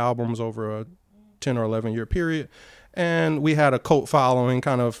 5 albums over a 10 or 11 year period. And we had a cult following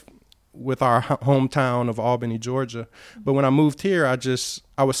kind of with our hometown of Albany, Georgia. But when I moved here,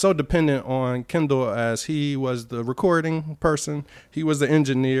 I was so dependent on Kendall, as he was the recording person. He was the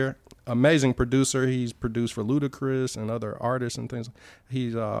engineer, amazing producer. He's produced for Ludacris and other artists and things.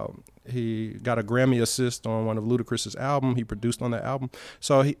 He got a Grammy assist on one of Ludacris's album. He produced on that album.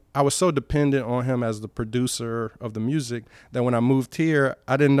 So I was so dependent on him as the producer of the music that when I moved here,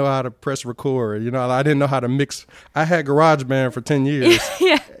 I didn't know how to press record. I didn't know how to mix. I had GarageBand for 10 years.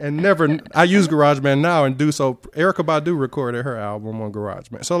 Yeah. And I use GarageBand now and do so. Erykah Badu recorded her album on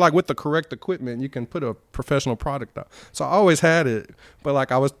GarageBand. So like with the correct equipment, you can put a professional product out. So I always had it, but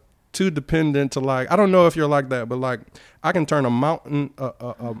like I was too dependent to like. I don't know if you're like that, but like I can turn a mountain,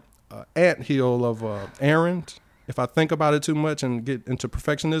 anthill of errand. If I think about it too much and get into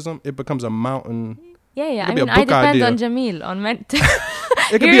perfectionism, it becomes a mountain. Yeah. It I could be mean, a I book depend idea. on Jamil on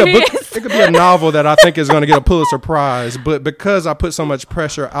It could be a book. It could be a novel that I think is going to get a Pulitzer Prize, but because I put so much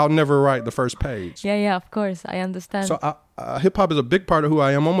pressure, I'll never write the first page. Yeah, of course, I understand. So hip hop is a big part of who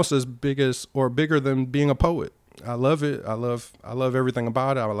I am, almost as big as or bigger than being a poet. I love it. I love everything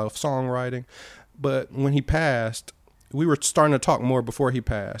about it. I love songwriting. But when he passed, we were starting to talk more before he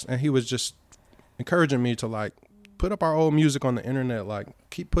passed, and he was just encouraging me to like put up our old music on the internet, like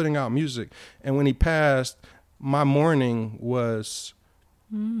keep putting out music. And when he passed, my morning was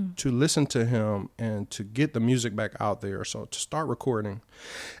to listen to him and to get the music back out there. So to start recording.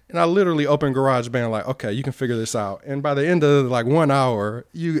 And I literally opened GarageBand like, okay, you can figure this out. And by the end of like 1 hour,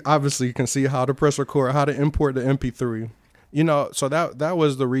 you obviously can see how to press record, how to import the MP3. You know, so that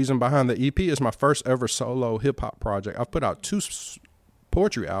was the reason behind the EP. It's my first ever solo hip hop project. I've put out 2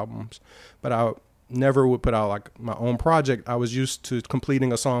 poetry albums, but I never would put out like my own project. I was used to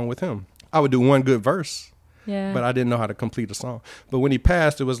completing a song with him. I would do one good verse. Yeah. But I didn't know how to complete a song. But when he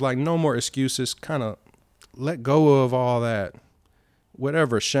passed, it was like no more excuses. Kind of let go of all that,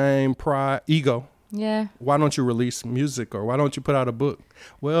 whatever, shame, pride, ego. Yeah. Why don't you release music, or why don't you put out a book?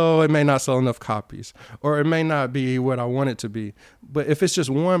 Well, it may not sell enough copies, or it may not be what I want it to be. But if it's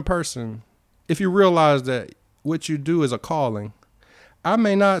just one person, if you realize that what you do is a calling, I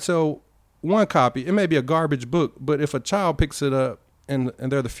may not sell one copy. It may be a garbage book, but if a child picks it up and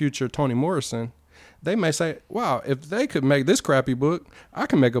they're the future Toni Morrison, they may say, wow, if they could make this crappy book, I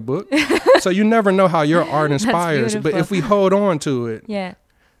can make a book. So you never know how your art inspires. But if we hold on to it,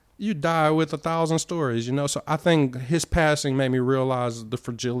 you die with 1,000 stories, you know? So I think his passing made me realize the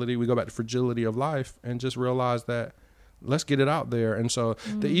fragility. We go back to fragility of life and just realize that let's get it out there. And so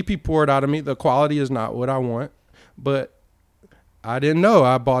the EP poured out of me. The quality is not what I want, but I didn't know.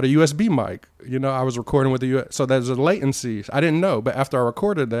 I bought a USB mic. You know, I was recording with the US. So there's a latency. I didn't know. But after I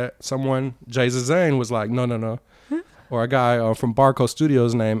recorded that, someone, Jay Zane, was like, no. Or a guy from Barco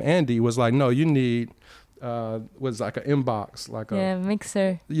Studios named Andy was like, no, you need, was like an inbox. Like a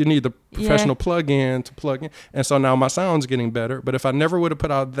mixer. You need the professional plug-in to plug in. And so now my sound's getting better. But if I never would have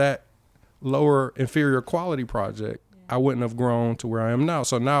put out that lower, inferior quality project, I wouldn't have grown to where I am now.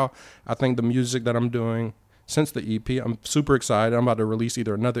 So now I think the music that I'm doing since the EP, I'm super excited. I'm about to release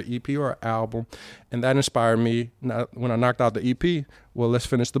either another EP or an album. And that inspired me when I knocked out the EP. Well, let's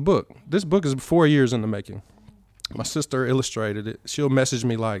finish the book. This book is 4 years in the making. My sister illustrated it. She'll message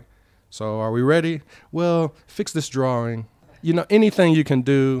me like, so are we ready? Well, fix this drawing. You know, anything you can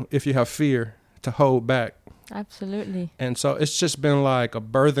do if you have fear to hold back. Absolutely. And so it's just been like a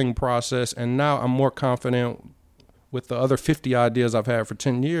birthing process. And now I'm more confident with the other 50 ideas I've had for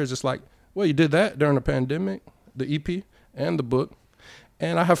 10 years. It's like, well, you did that during the pandemic, the EP and the book.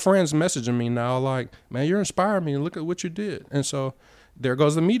 And I have friends messaging me now like, man, you're inspiring me. Look at what you did. And so there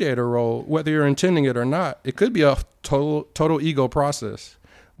goes the mediator role, whether you're intending it or not. It could be a total ego process,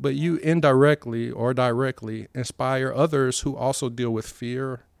 but you indirectly or directly inspire others who also deal with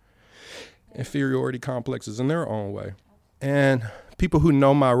fear, inferiority complexes in their own way. And people who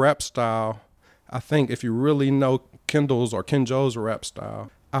know my rap style, I think if you really know Kendall's or Kenjo's rap style,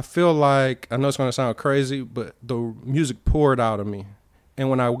 I feel like, I know it's going to sound crazy, but the music poured out of me. And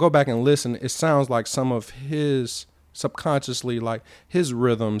when I go back and listen, it sounds like some of his subconsciously, like his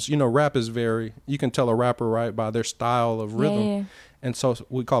rhythms. You know, rap is you can tell a rapper, right, by their style of rhythm. Yeah. And so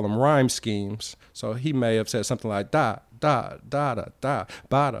we call them rhyme schemes. So he may have said something like da, da, da, da, da,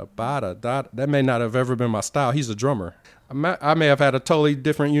 ba, da, ba, da, da. That may not have ever been my style. He's a drummer. I may have had a totally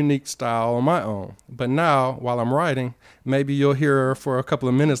different, unique style on my own. But now, while I'm writing, maybe you'll hear for a couple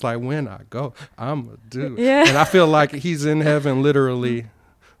of minutes, like, when I go, I'm a dude. Yeah. And I feel like he's in heaven literally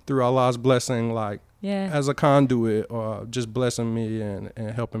through Allah's blessing, like, as a conduit, or just blessing me and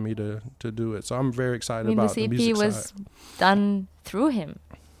helping me to do it. So I'm very excited about the music side. This EP was done through him.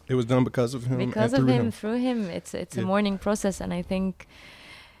 It was done because of him. Because of him, through him. It's a mourning process, and I think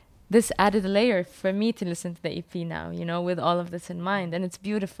this added a layer for me to listen to the EP now, you know, with all of this in mind, and it's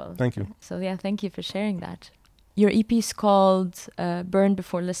beautiful. Thank you. So yeah, thank you for sharing that. Your EP is called Burn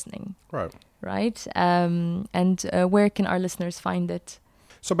Before Listening. Right? And where can our listeners find it?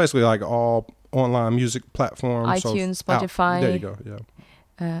 So basically like all online music platforms. iTunes, Spotify. There you go,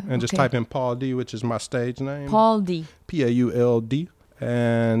 yeah. And just type in Paul D, which is my stage name. Paul D. P-A-U-L-D.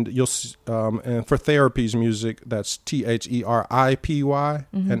 And you'll and for Therapy's music, that's THERIPY,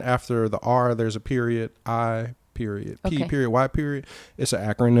 and after the R there's a period, I period, P period, Y period. It's an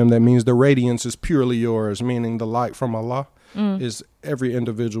acronym that means the radiance is purely yours, meaning the light from Allah. is every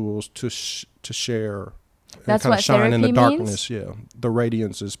individual's to share and That's kind of what shine in the therapy darkness. Yeah, the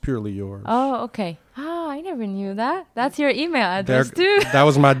radiance is purely yours. Oh, okay. Ah, I never knew that. That's your email address too. That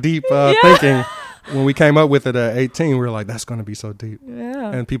was my deep thinking. When we came up with it at 18, we were like, that's going to be so deep.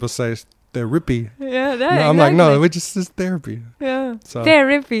 Yeah. And people say it's therapy. Yeah, No, I'm like, no, it just is therapy. Yeah. So,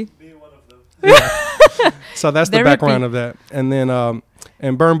 Therapy. Being one of them. yeah. So that's the Therapy. background of that. And then,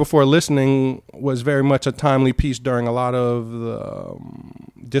 and Burn Before Listening was very much a timely piece during a lot of the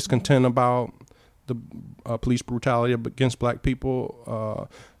discontent about the police brutality against black people.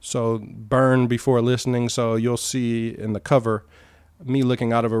 So Burn Before Listening. So you'll see in the cover me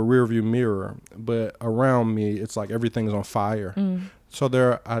looking out of a rearview mirror, but around me it's like everything's on fire.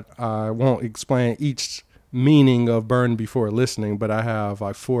 So I won't explain each meaning of Burn Before Listening, but I have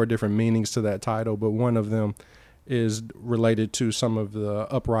like 4 different meanings to that title, but one of them is related to some of the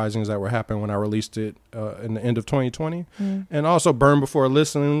uprisings that were happening when I released it in the end of 2020. And also Burn Before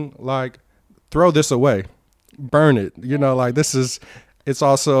Listening, like throw this away, burn it, like it's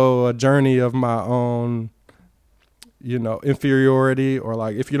also a journey of my own, inferiority, or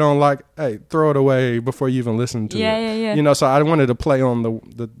like, if you don't like, hey, throw it away before you even listen to it. Yeah. So I wanted to play on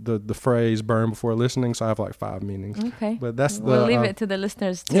the phrase Burn Before Listening. So I have like 5 meanings. Okay. But we'll leave it to the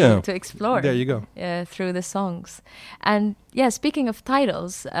listeners to explore. There you go. Through the songs. And yeah, speaking of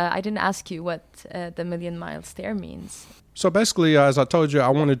titles, I didn't ask you what the Million Mile Stare means. So basically, as I told you, I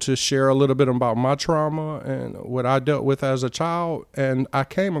wanted to share a little bit about my trauma and what I dealt with as a child. And I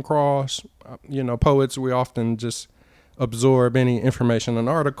came across, poets, we often just absorb any information, an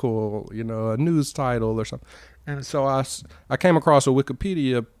article, a news title or something. And so I came across a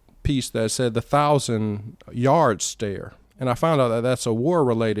Wikipedia piece that said the 1,000-yard stare. And I found out that that's a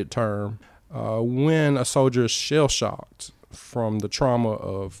war-related term when a soldier is shell-shocked from the trauma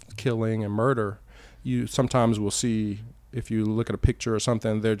of killing and murder. You sometimes will see, if you look at a picture or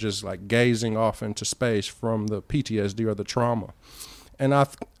something, they're just like gazing off into space from the PTSD or the trauma. And I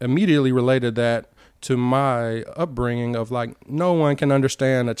immediately related that to my upbringing of like, no one can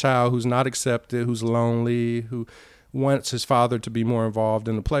understand a child who's not accepted, who's lonely, who wants his father to be more involved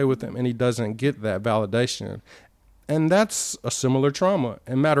and to play with him, and he doesn't get that validation. And that's a similar trauma.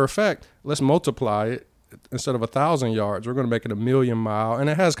 And matter of fact, let's multiply it. Instead of 1,000 yards, we're going to make it 1,000,000 mile. And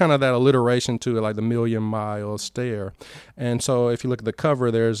it has kind of that alliteration to it, like the 1,000,000-mile stare. And so if you look at the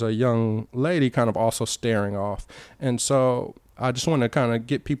cover, there's a young lady kind of also staring off. And so I just want to kind of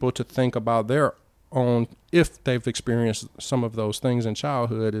get people to think about their own, if they've experienced some of those things in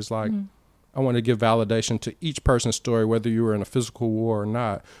childhood, is like, I want to give validation to each person's story, whether you were in a physical war or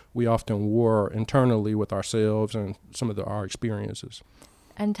not. We often war internally with ourselves and some of our experiences.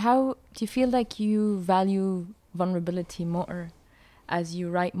 And how do you feel like you value vulnerability more as you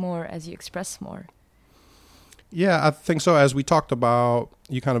write more, as you express more? Yeah, I think so. As we talked about,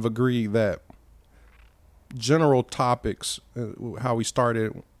 you kind of agree that general topics, how we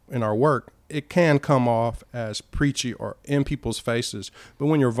started in our work, it can come off as preachy or in people's faces. But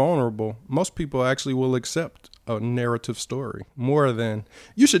when you're vulnerable, most people actually will accept a narrative story more than,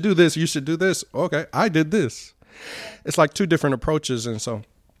 you should do this, you should do this. Okay, I did this. It's like 2 different approaches. And so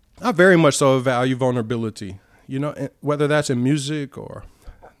I very much so value vulnerability, whether that's in music or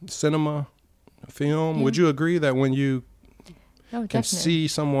cinema, film. Yeah. Would you agree that when you can see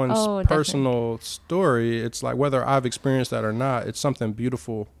someone's personal story, it's like, whether I've experienced that or not, it's something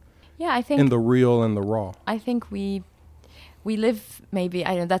beautiful. Yeah, I think in the real and the raw. I think we live, maybe,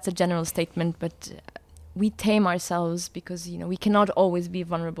 I know that's a general statement, but we tame ourselves because, we cannot always be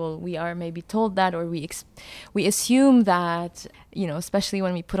vulnerable. We are maybe told that, or we assume that, especially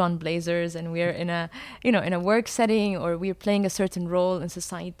when we put on blazers and we're in a, in a work setting, or we're playing a certain role in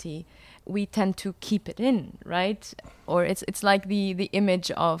society, we tend to keep it in, right? Or it's like the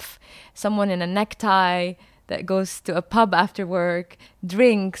image of someone in a necktie that goes to a pub after work,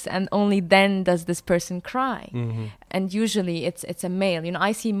 drinks, and only then does this person cry. Mm-hmm. And usually it's a male.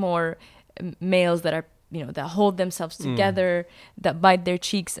 I see more males that are, that hold themselves together, that bite their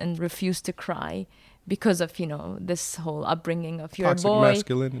cheeks and refuse to cry because of, this whole upbringing of you're toxic a boy.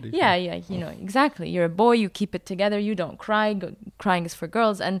 Masculinity. Yeah, exactly. You're a boy, you keep it together, you don't cry. Crying is for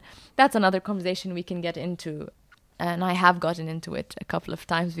girls. And that's another conversation we can get into. And I have gotten into it a couple of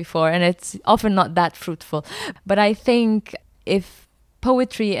times before, and it's often not that fruitful. But I think if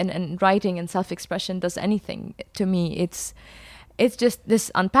poetry and writing and self-expression does anything to me, it's just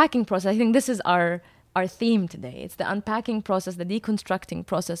this unpacking process. I think this is our theme today. It's the unpacking process, the deconstructing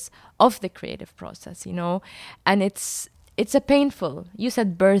process of the creative process, and it's a painful, you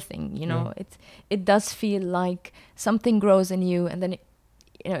said birthing, it does feel like something grows in you, and then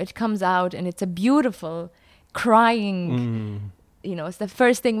it comes out, and it's a beautiful crying. You know, it's the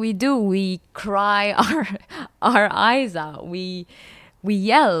first thing we do. We cry our eyes out. We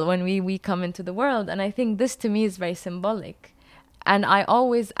yell when we come into the world. And I think this to me is very symbolic. And I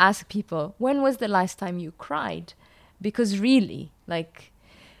always ask people, when was the last time you cried? Because really, like,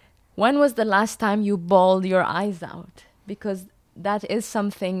 when was the last time you bawled your eyes out? Because that is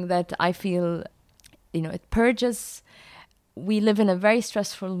something that I feel, you know, it purges. We live in a very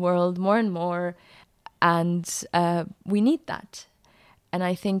stressful world more and more, and we need that. And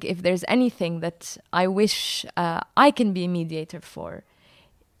I think if there's anything that I wish I can be a mediator for,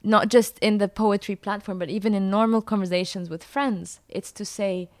 not just in the poetry platform, but even in normal conversations with friends, it's to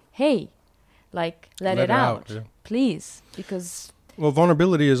say, hey, like, let it out, yeah. Please, because... Well,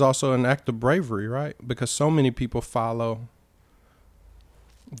 vulnerability is also an act of bravery, right? Because so many people follow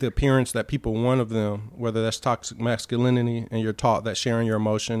the appearance that people want of them, whether that's toxic masculinity, and you're taught that sharing your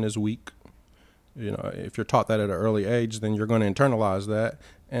emotion is weak. You know, if you're taught that at an early age, then you're going to internalize that.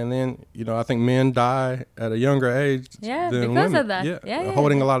 And then, you know, I think men die at a younger age than because women. Of that. Yeah,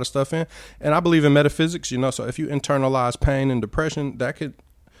 holding a lot of stuff in. And I believe in metaphysics, you know, so if you internalize pain and depression, that could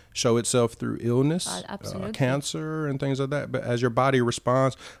show itself through illness, cancer and things like that. But as your body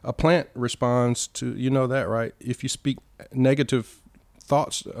responds, a plant responds to, you know that, right? If you speak negative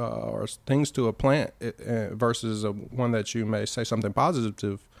thoughts or things to a plant versus one that you may say something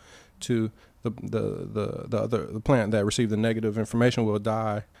positive to, the plant that received the negative information will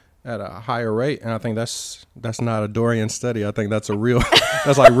die at a higher rate. And I think that's not a Dorian study. I think that's a real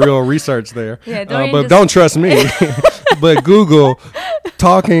that's like real research there. Yeah, but don't trust me. But Google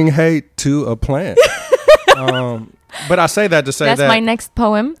talking hate to a plant. But I say that to say that's my next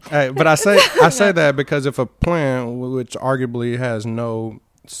poem. But I say that because if a plant, which arguably has no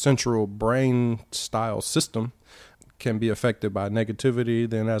central brain style system, can be affected by negativity,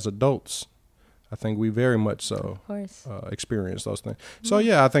 then as adults, I think we very much so experience those things. So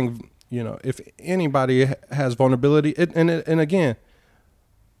yeah, I think, you know, if anybody has vulnerability, and again,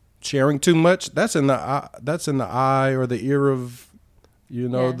 sharing too much, that's in the eye or the ear of, you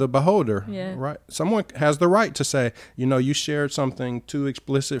know, the beholder, right? Someone has the right to say, you know, you shared something too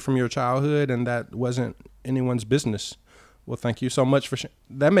explicit from your childhood and that wasn't anyone's business. Well, thank you so much for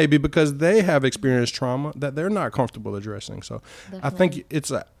that. May be because they have experienced trauma that they're not comfortable addressing. So definitely. I think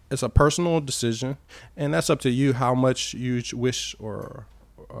it's a personal decision, and that's up to you how much you wish or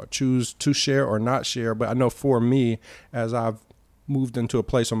choose to share or not share. But I know for me, as I've moved into a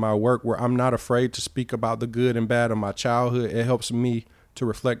place of my work where I'm not afraid to speak about the good and bad of my childhood, it helps me to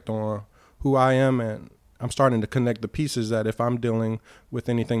reflect on who I am, and I'm starting to connect the pieces that if I'm dealing with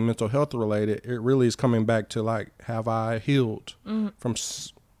anything mental health related, it really is coming back to, like, have I healed from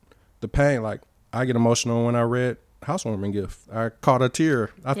the pain? Like, I get emotional when I read Housewarming Gift. I caught a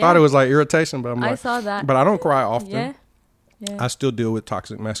tear. I thought it was like irritation, but I saw that. But I don't cry often. Yeah. I still deal with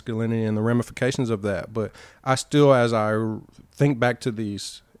toxic masculinity and the ramifications of that. But I still, as I think back to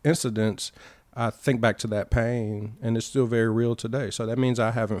these incidents, I think back to that pain, and it's still very real today. So that means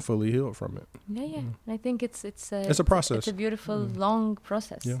I haven't fully healed from it. Yeah. And I think it's a process. It's a beautiful, long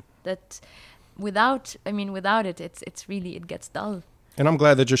process. Yeah. That without it, it's really, it gets dull. And I'm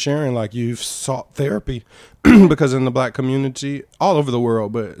glad that you're sharing, like, you've sought therapy because in the Black community, all over the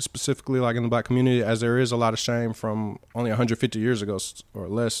world, but specifically like in the Black community, as there is a lot of shame from only 150 years ago or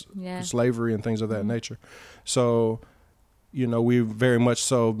less, slavery and things of that nature. So, you know, we've very much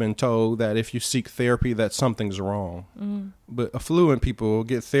so been told that if you seek therapy, that something's wrong. But affluent people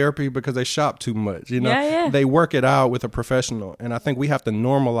get therapy because they shop too much. You know, they work it out with a professional. And I think we have to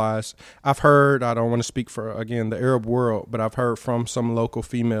normalize. I've heard, I don't want to speak for, again, the Arab world, but I've heard from some local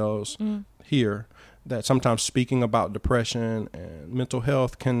females here that sometimes speaking about depression and mental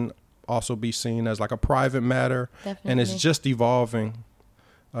health can also be seen as like a private matter. Definitely. And it's just evolving.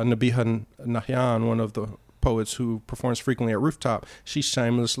 Nabiha Nahyan, one of the poets who performs frequently at Rooftop, she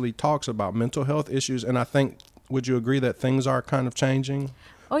shamelessly talks about mental health issues, and I think, would you agree that things are kind of changing?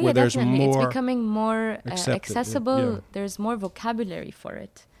 Oh yeah, definitely. It's becoming more accessible. Yeah. There's more vocabulary for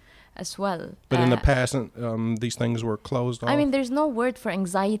it as well. But in the past, these things were closed off. I mean, there's no word for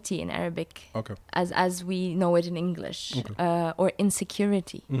anxiety in Arabic as we know it in English, or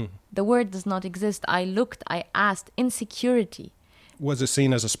insecurity. The word does not exist. I asked insecurity. Was it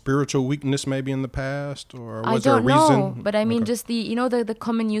seen as a spiritual weakness maybe in the past, or was there a reason? I don't know, but I mean, just the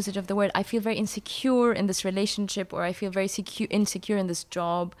common usage of the word. I feel very insecure in this relationship, or I feel very insecure in this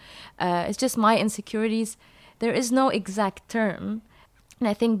job. It's just my insecurities. There is no exact term. And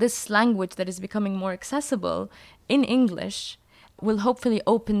I think this language that is becoming more accessible in English will hopefully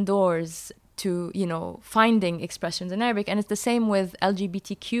open doors to, finding expressions in Arabic. And it's the same with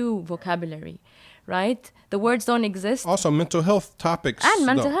LGBTQ vocabulary, right? The words don't exist. Also, mental health topics. And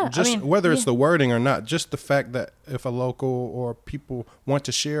mental health. Just whether it's the wording or not, just the fact that if a local or people want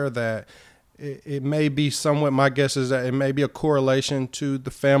to share that, it may be somewhat, my guess is that it may be a correlation to the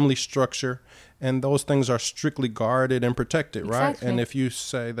family structure, and those things are strictly guarded and protected, right? And if you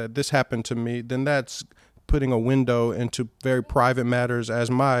say that this happened to me, then that's putting a window into very private matters.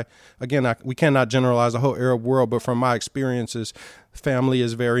 We cannot generalize the whole Arab world, but from my experiences, family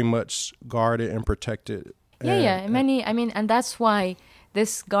is very much guarded and protected. And that's why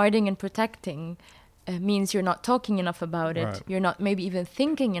this guarding and protecting means you're not talking enough about it. Right. You're not maybe even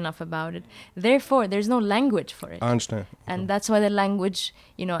thinking enough about it. Therefore, there's no language for it. I understand. And that's why the language,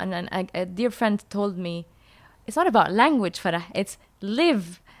 and a dear friend told me, it's not about language, Farah. It's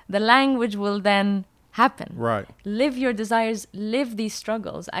live. The language will then happen. Right. Live your desires, live these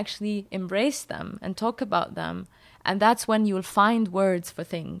struggles, actually embrace them and talk about them. And that's when you'll find words for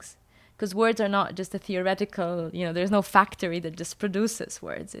things. Because words are not just a theoretical, there's no factory that just produces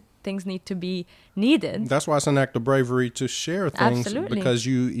words. Things need to be needed. That's why it's an act of bravery to share things. Absolutely. Because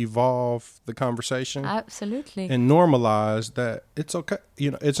you evolve the conversation. Absolutely. And normalize that it's okay.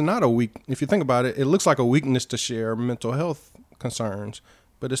 It's not a if you think about it, it looks like a weakness to share mental health concerns,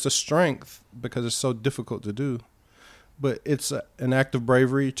 but it's a strength because it's so difficult to do. But it's an act of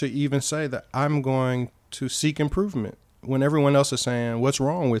bravery to even say that I'm going to seek improvement. When everyone else is saying, what's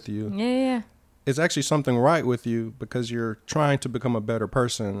wrong with you? Yeah. It's actually something right with you because you're trying to become a better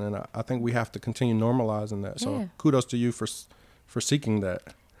person. And I think we have to continue normalizing that. So kudos to you for seeking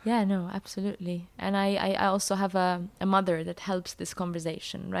that. Yeah, no, absolutely. And I also have a mother that helps this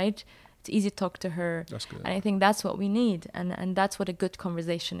conversation, right? It's easy to talk to her. That's good. And I think that's what we need. And that's what a good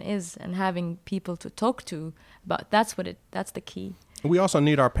conversation is. And having people to talk to about, that's the key. We also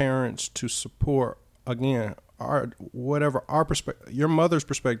need our parents to support, again, our perspective. Your mother's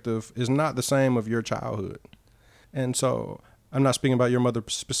perspective is not the same of your childhood. And so I'm not speaking about your mother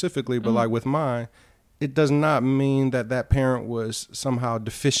specifically, but like with mine, it does not mean that parent was somehow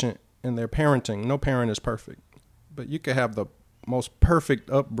deficient in their parenting. No parent is perfect, but you could have the most perfect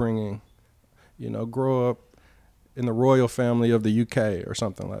upbringing, grow up in the royal family of the UK or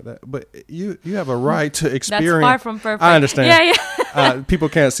something like that. But you have a right to experience. That's far from perfect. I understand. Yeah. People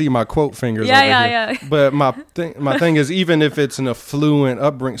can't see my quote fingers over here. But my thing is, even if it's an affluent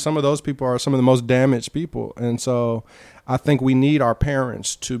upbringing, some of those people are some of the most damaged people. And so I think we need our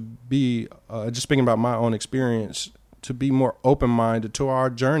parents to be, just speaking about my own experience, to be more open-minded to our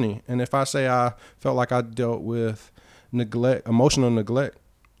journey. And if I say I felt like I dealt with emotional neglect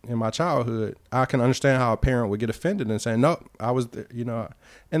in my childhood, I can understand how a parent would get offended and say, no, I was there,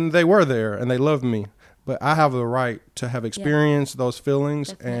 and they were there and they loved me. But I have the right to have experienced those feelings.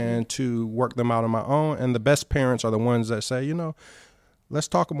 Definitely. And to work them out on my own. And the best parents are the ones that say, let's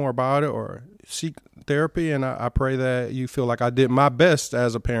talk more about it or seek therapy. And I pray that you feel like I did my best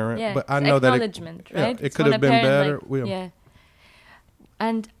as a parent. Yeah, but I know that it could have been better.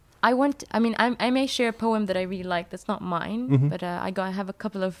 And I may share a poem that I really like. That's not mine, but I have a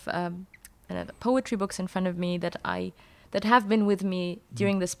couple of poetry books in front of me that have been with me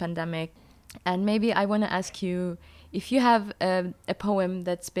during this pandemic. And maybe I want to ask you if you have a poem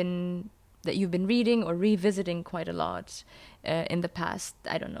that you've been reading or revisiting quite a lot in the past,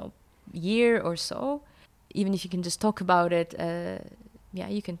 I don't know, year or so. Even if you can just talk about it,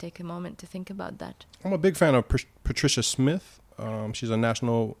 you can take a moment to think about that. I'm a big fan of Patricia Smith. She's a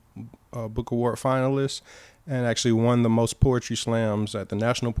National Book Award finalist and actually won the most poetry slams at the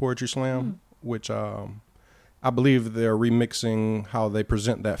National Poetry Slam, which I believe they're remixing how they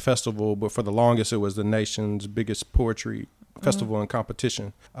present that festival, but for the longest it was the nation's biggest poetry festival and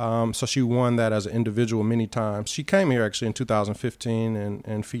competition. So she won that as an individual many times. She came here actually in 2015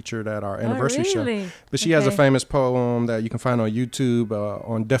 and featured at our anniversary show. But she has a famous poem that you can find on YouTube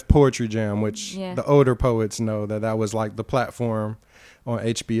on Def Poetry Jam, which the older poets know that was like the platform on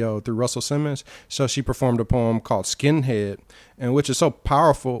HBO through Russell Simmons. So she performed a poem called Skinhead, and which is so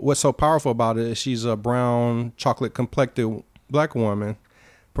powerful. What's so powerful about it is she's a brown, chocolate complected black woman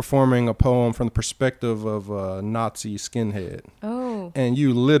performing a poem from the perspective of a Nazi skinhead. Oh. And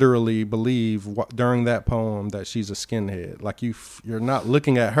you literally believe during that poem that she's a skinhead. Like you're not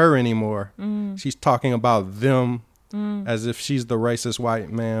looking at her anymore. She's talking about them as if she's the racist white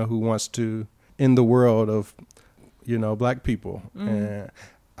man who wants to end the world of black people. And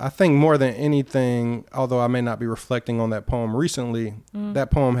I think more than anything, although I may not be reflecting on that poem recently,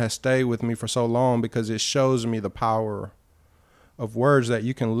 that poem has stayed with me for so long because it shows me the power of words, that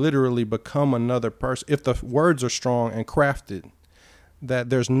you can literally become another person. If the words are strong and crafted, that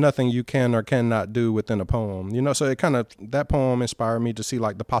there's nothing you can or cannot do within a poem, you know. So it kind of, that poem inspired me to see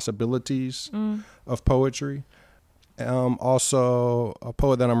like the possibilities of poetry. Also, a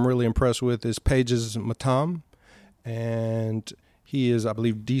poet that I'm really impressed with is Pages Matam, and he is, I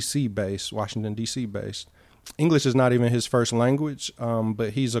believe, DC based, Washington DC based. English is not even his first language,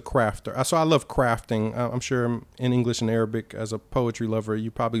 but he's a crafter. So I love crafting. I'm sure in English and Arabic, as a poetry lover,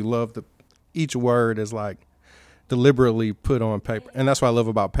 you probably love each word is like deliberately put on paper. And that's what I love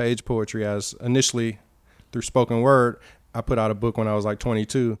about page poetry, as initially through spoken word, I put out a book when I was like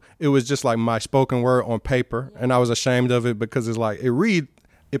 22. It was just like my spoken word on paper, and I was ashamed of it because it's like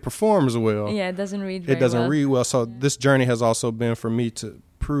it performs well. Yeah, it doesn't read It doesn't well. read well. So this journey has also been for me to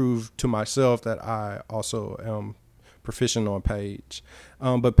prove to myself that I also am proficient on page.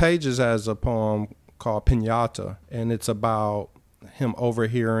 But Pages has a poem called Pinata, and it's about him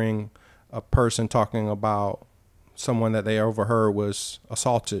overhearing a person talking about someone that they overheard was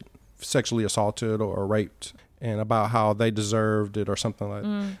assaulted, sexually assaulted or raped, and about how they deserved it or something like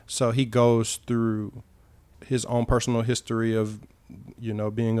that. So he goes through his own personal history of, you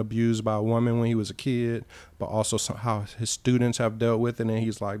know, being abused by a woman when he was a kid, but also how his students have dealt with it. And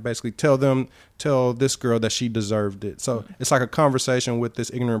he's like, basically tell this girl that she deserved it. So it's like a conversation with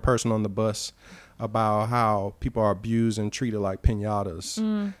this ignorant person on the bus about how people are abused and treated like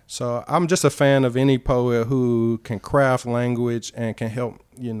piñatas. So I'm just a fan of any poet who can craft language and can help,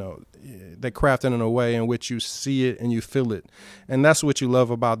 you know, they craft it in a way in which you see it and you feel it. And that's what you love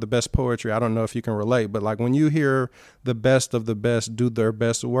about the best poetry. I don't know if you can relate, but like when you hear the best of the best do their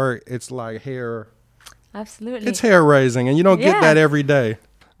best work, it's like hair. Absolutely. It's hair raising, and you don't get that every day.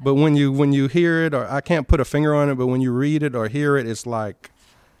 But when you hear it, or I can't put a finger on it, but when you read it or hear it, it's like,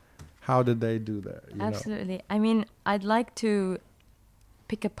 how did they do that? You Absolutely. know? I mean, I'd like to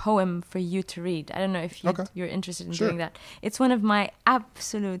pick a poem for you to read. I don't know if you're interested in doing that. It's one of my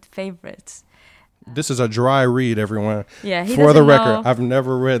absolute favorites. This is a dry read, everyone. Yeah, for the record, I've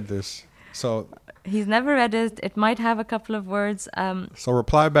never read this. So he's never read it. It might have a couple of words. So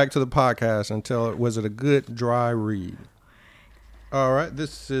reply back to the podcast and tell it, was it a good dry read? All right.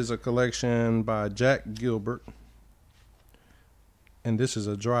 This is a collection by Jack Gilbert. And this is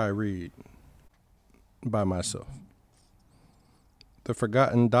a dry read by myself. The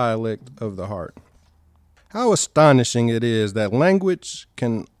Forgotten Dialect of the Heart. How astonishing it is that language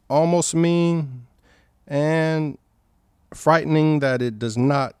can almost mean, and frightening that it does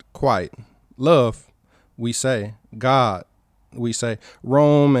not quite. Love, we say. God, we say.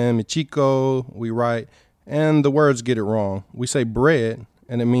 Rome and Michiko, we write, and the words get it wrong. We say bread,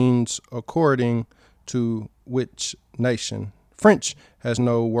 and it means according to which nation. French has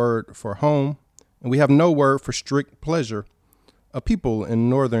no word for home, and we have no word for strict pleasure. A people in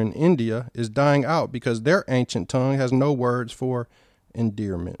northern India is dying out because their ancient tongue has no words for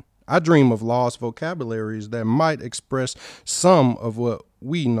endearment. I dream of lost vocabularies that might express some of what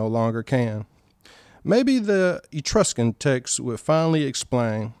we no longer can. Maybe the Etruscan text would finally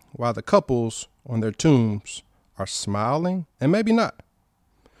explain why the couples on their tombs are smiling, and maybe not.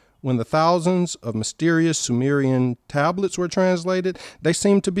 When the thousands of mysterious Sumerian tablets were translated, they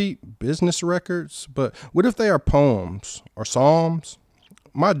seemed to be business records. But what if they are poems or psalms?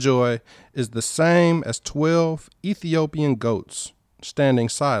 My joy is the same as 12 Ethiopian goats standing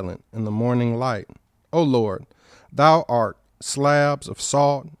silent in the morning light. O Lord, thou art slabs of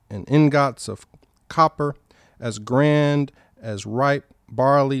salt and ingots of copper, as grand as ripe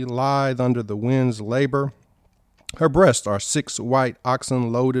barley lithe under the wind's labor. Her breasts are 6 white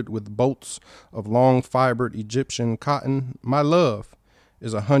oxen loaded with bolts of long-fibered Egyptian cotton. My love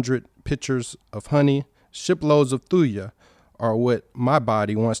is 100 pitchers of honey. Shiploads of thuya are what my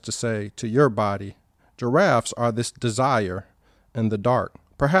body wants to say to your body. Giraffes are this desire in the dark.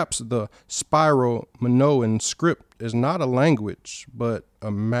 Perhaps the spiral Minoan script is not a language, but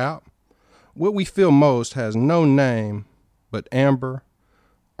a map. What we feel most has no name but amber,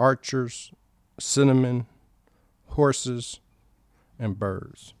 archers, cinnamon, horses, and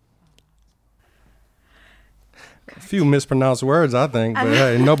birds. A few mispronounced words, I think, but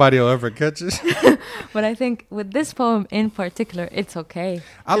hey, nobody will ever catch it. But I think with this poem in particular, it's okay.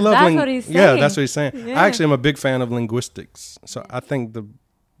 I love that's what he's saying. Yeah, that's what he's saying. Yeah. I actually am a big fan of linguistics. So I think the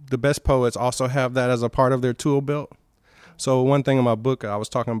best poets also have that as a part of their tool belt. So one thing in my book, I was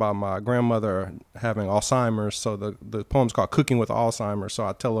talking about my grandmother having Alzheimer's. So the poem's called Cooking with Alzheimer's. So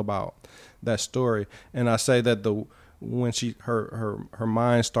I tell about that story. And I say that when her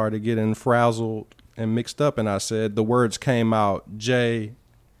mind started getting frazzled and mixed up, and I said the words came out JDMBLU.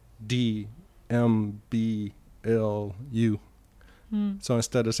 So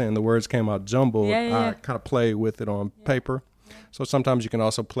instead of saying the words came out jumbled, I kind of played with it on paper. So sometimes you can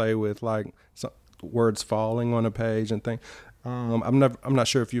also play with like words falling on a page and things. I'm not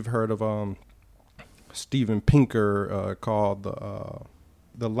sure if you've heard of Steven Pinker called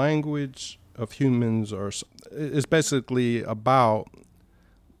the Language of Humans, or it's basically about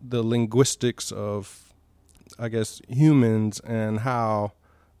the linguistics of, I guess, humans, and how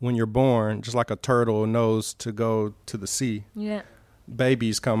when you're born, just like a turtle knows to go to the sea,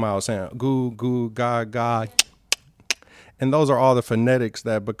 babies come out saying goo goo ga ga, and those are all the phonetics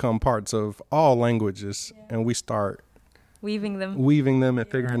that become parts of all languages, and we start weaving them and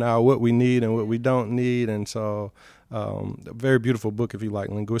figuring out what we need and what we don't need. And so a very beautiful book if you like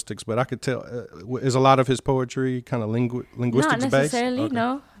linguistics. But I could tell, is a lot of his poetry kind of linguistics based? Not necessarily,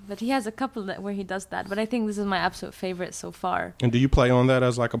 no. But he has a couple where he does that. But I think this is my absolute favorite so far. And do you play on that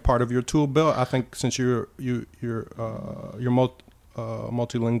as like a part of your tool belt? I think since you're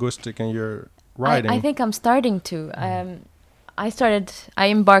multilinguistic in your writing. I think I'm starting to. I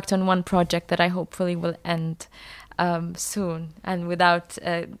embarked on one project that I hopefully will end soon, and without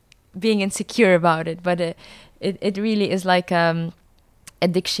being insecure about it. But it really is like a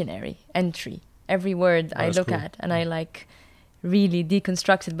dictionary entry. Every word I look at and I like really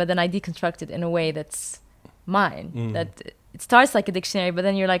deconstruct it, but then I deconstruct it in a way that's mine. That it starts like a dictionary, but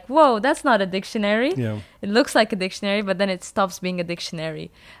then you're like, whoa, that's not a dictionary. Yeah. It looks like a dictionary, but then it stops being a dictionary.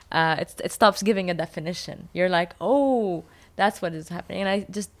 It stops giving a definition. You're like, oh, that's what is happening. And I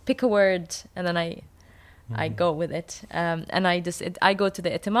just pick a word and then I go with it, and I go to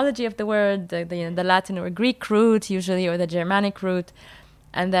the etymology of the word, the Latin or Greek root usually, or the Germanic root,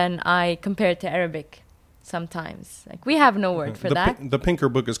 and then I compare it to Arabic. Sometimes, like, we have no word for that. The Pinker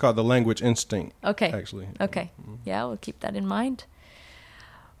book is called The Language Instinct. Okay. Actually. Okay. Yeah, we'll keep that in mind.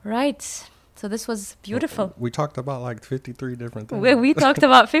 Right. So this was beautiful. We talked about like 53 different things. We talked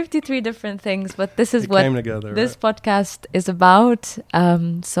about 53 different things, but this is what came together, this podcast is about.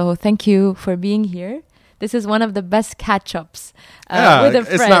 So thank you for being here. This is one of the best catch-ups with a friend.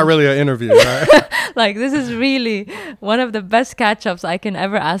 It's not really an interview, right? Like, this is really one of the best catch-ups I can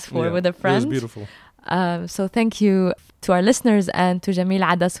ever ask for with a friend. It was beautiful. So thank you to our listeners and to Jamil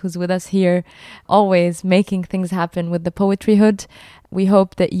Adas, who's with us here, always making things happen with the Poetry Hood. We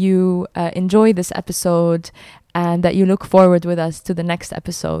hope that you enjoy this episode and that you look forward with us to the next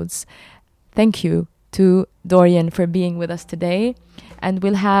episodes. Thank you to Dorian for being with us today. And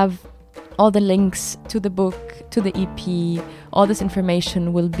we'll have all the links to the book, to the EP, all this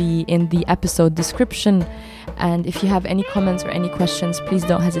information will be in the episode description. And if you have any comments or any questions, please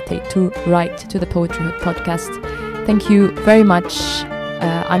don't hesitate to write to the Poetry Hood podcast. Thank you very much.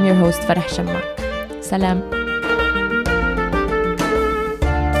 I'm your host, Farah Shamma. Salam.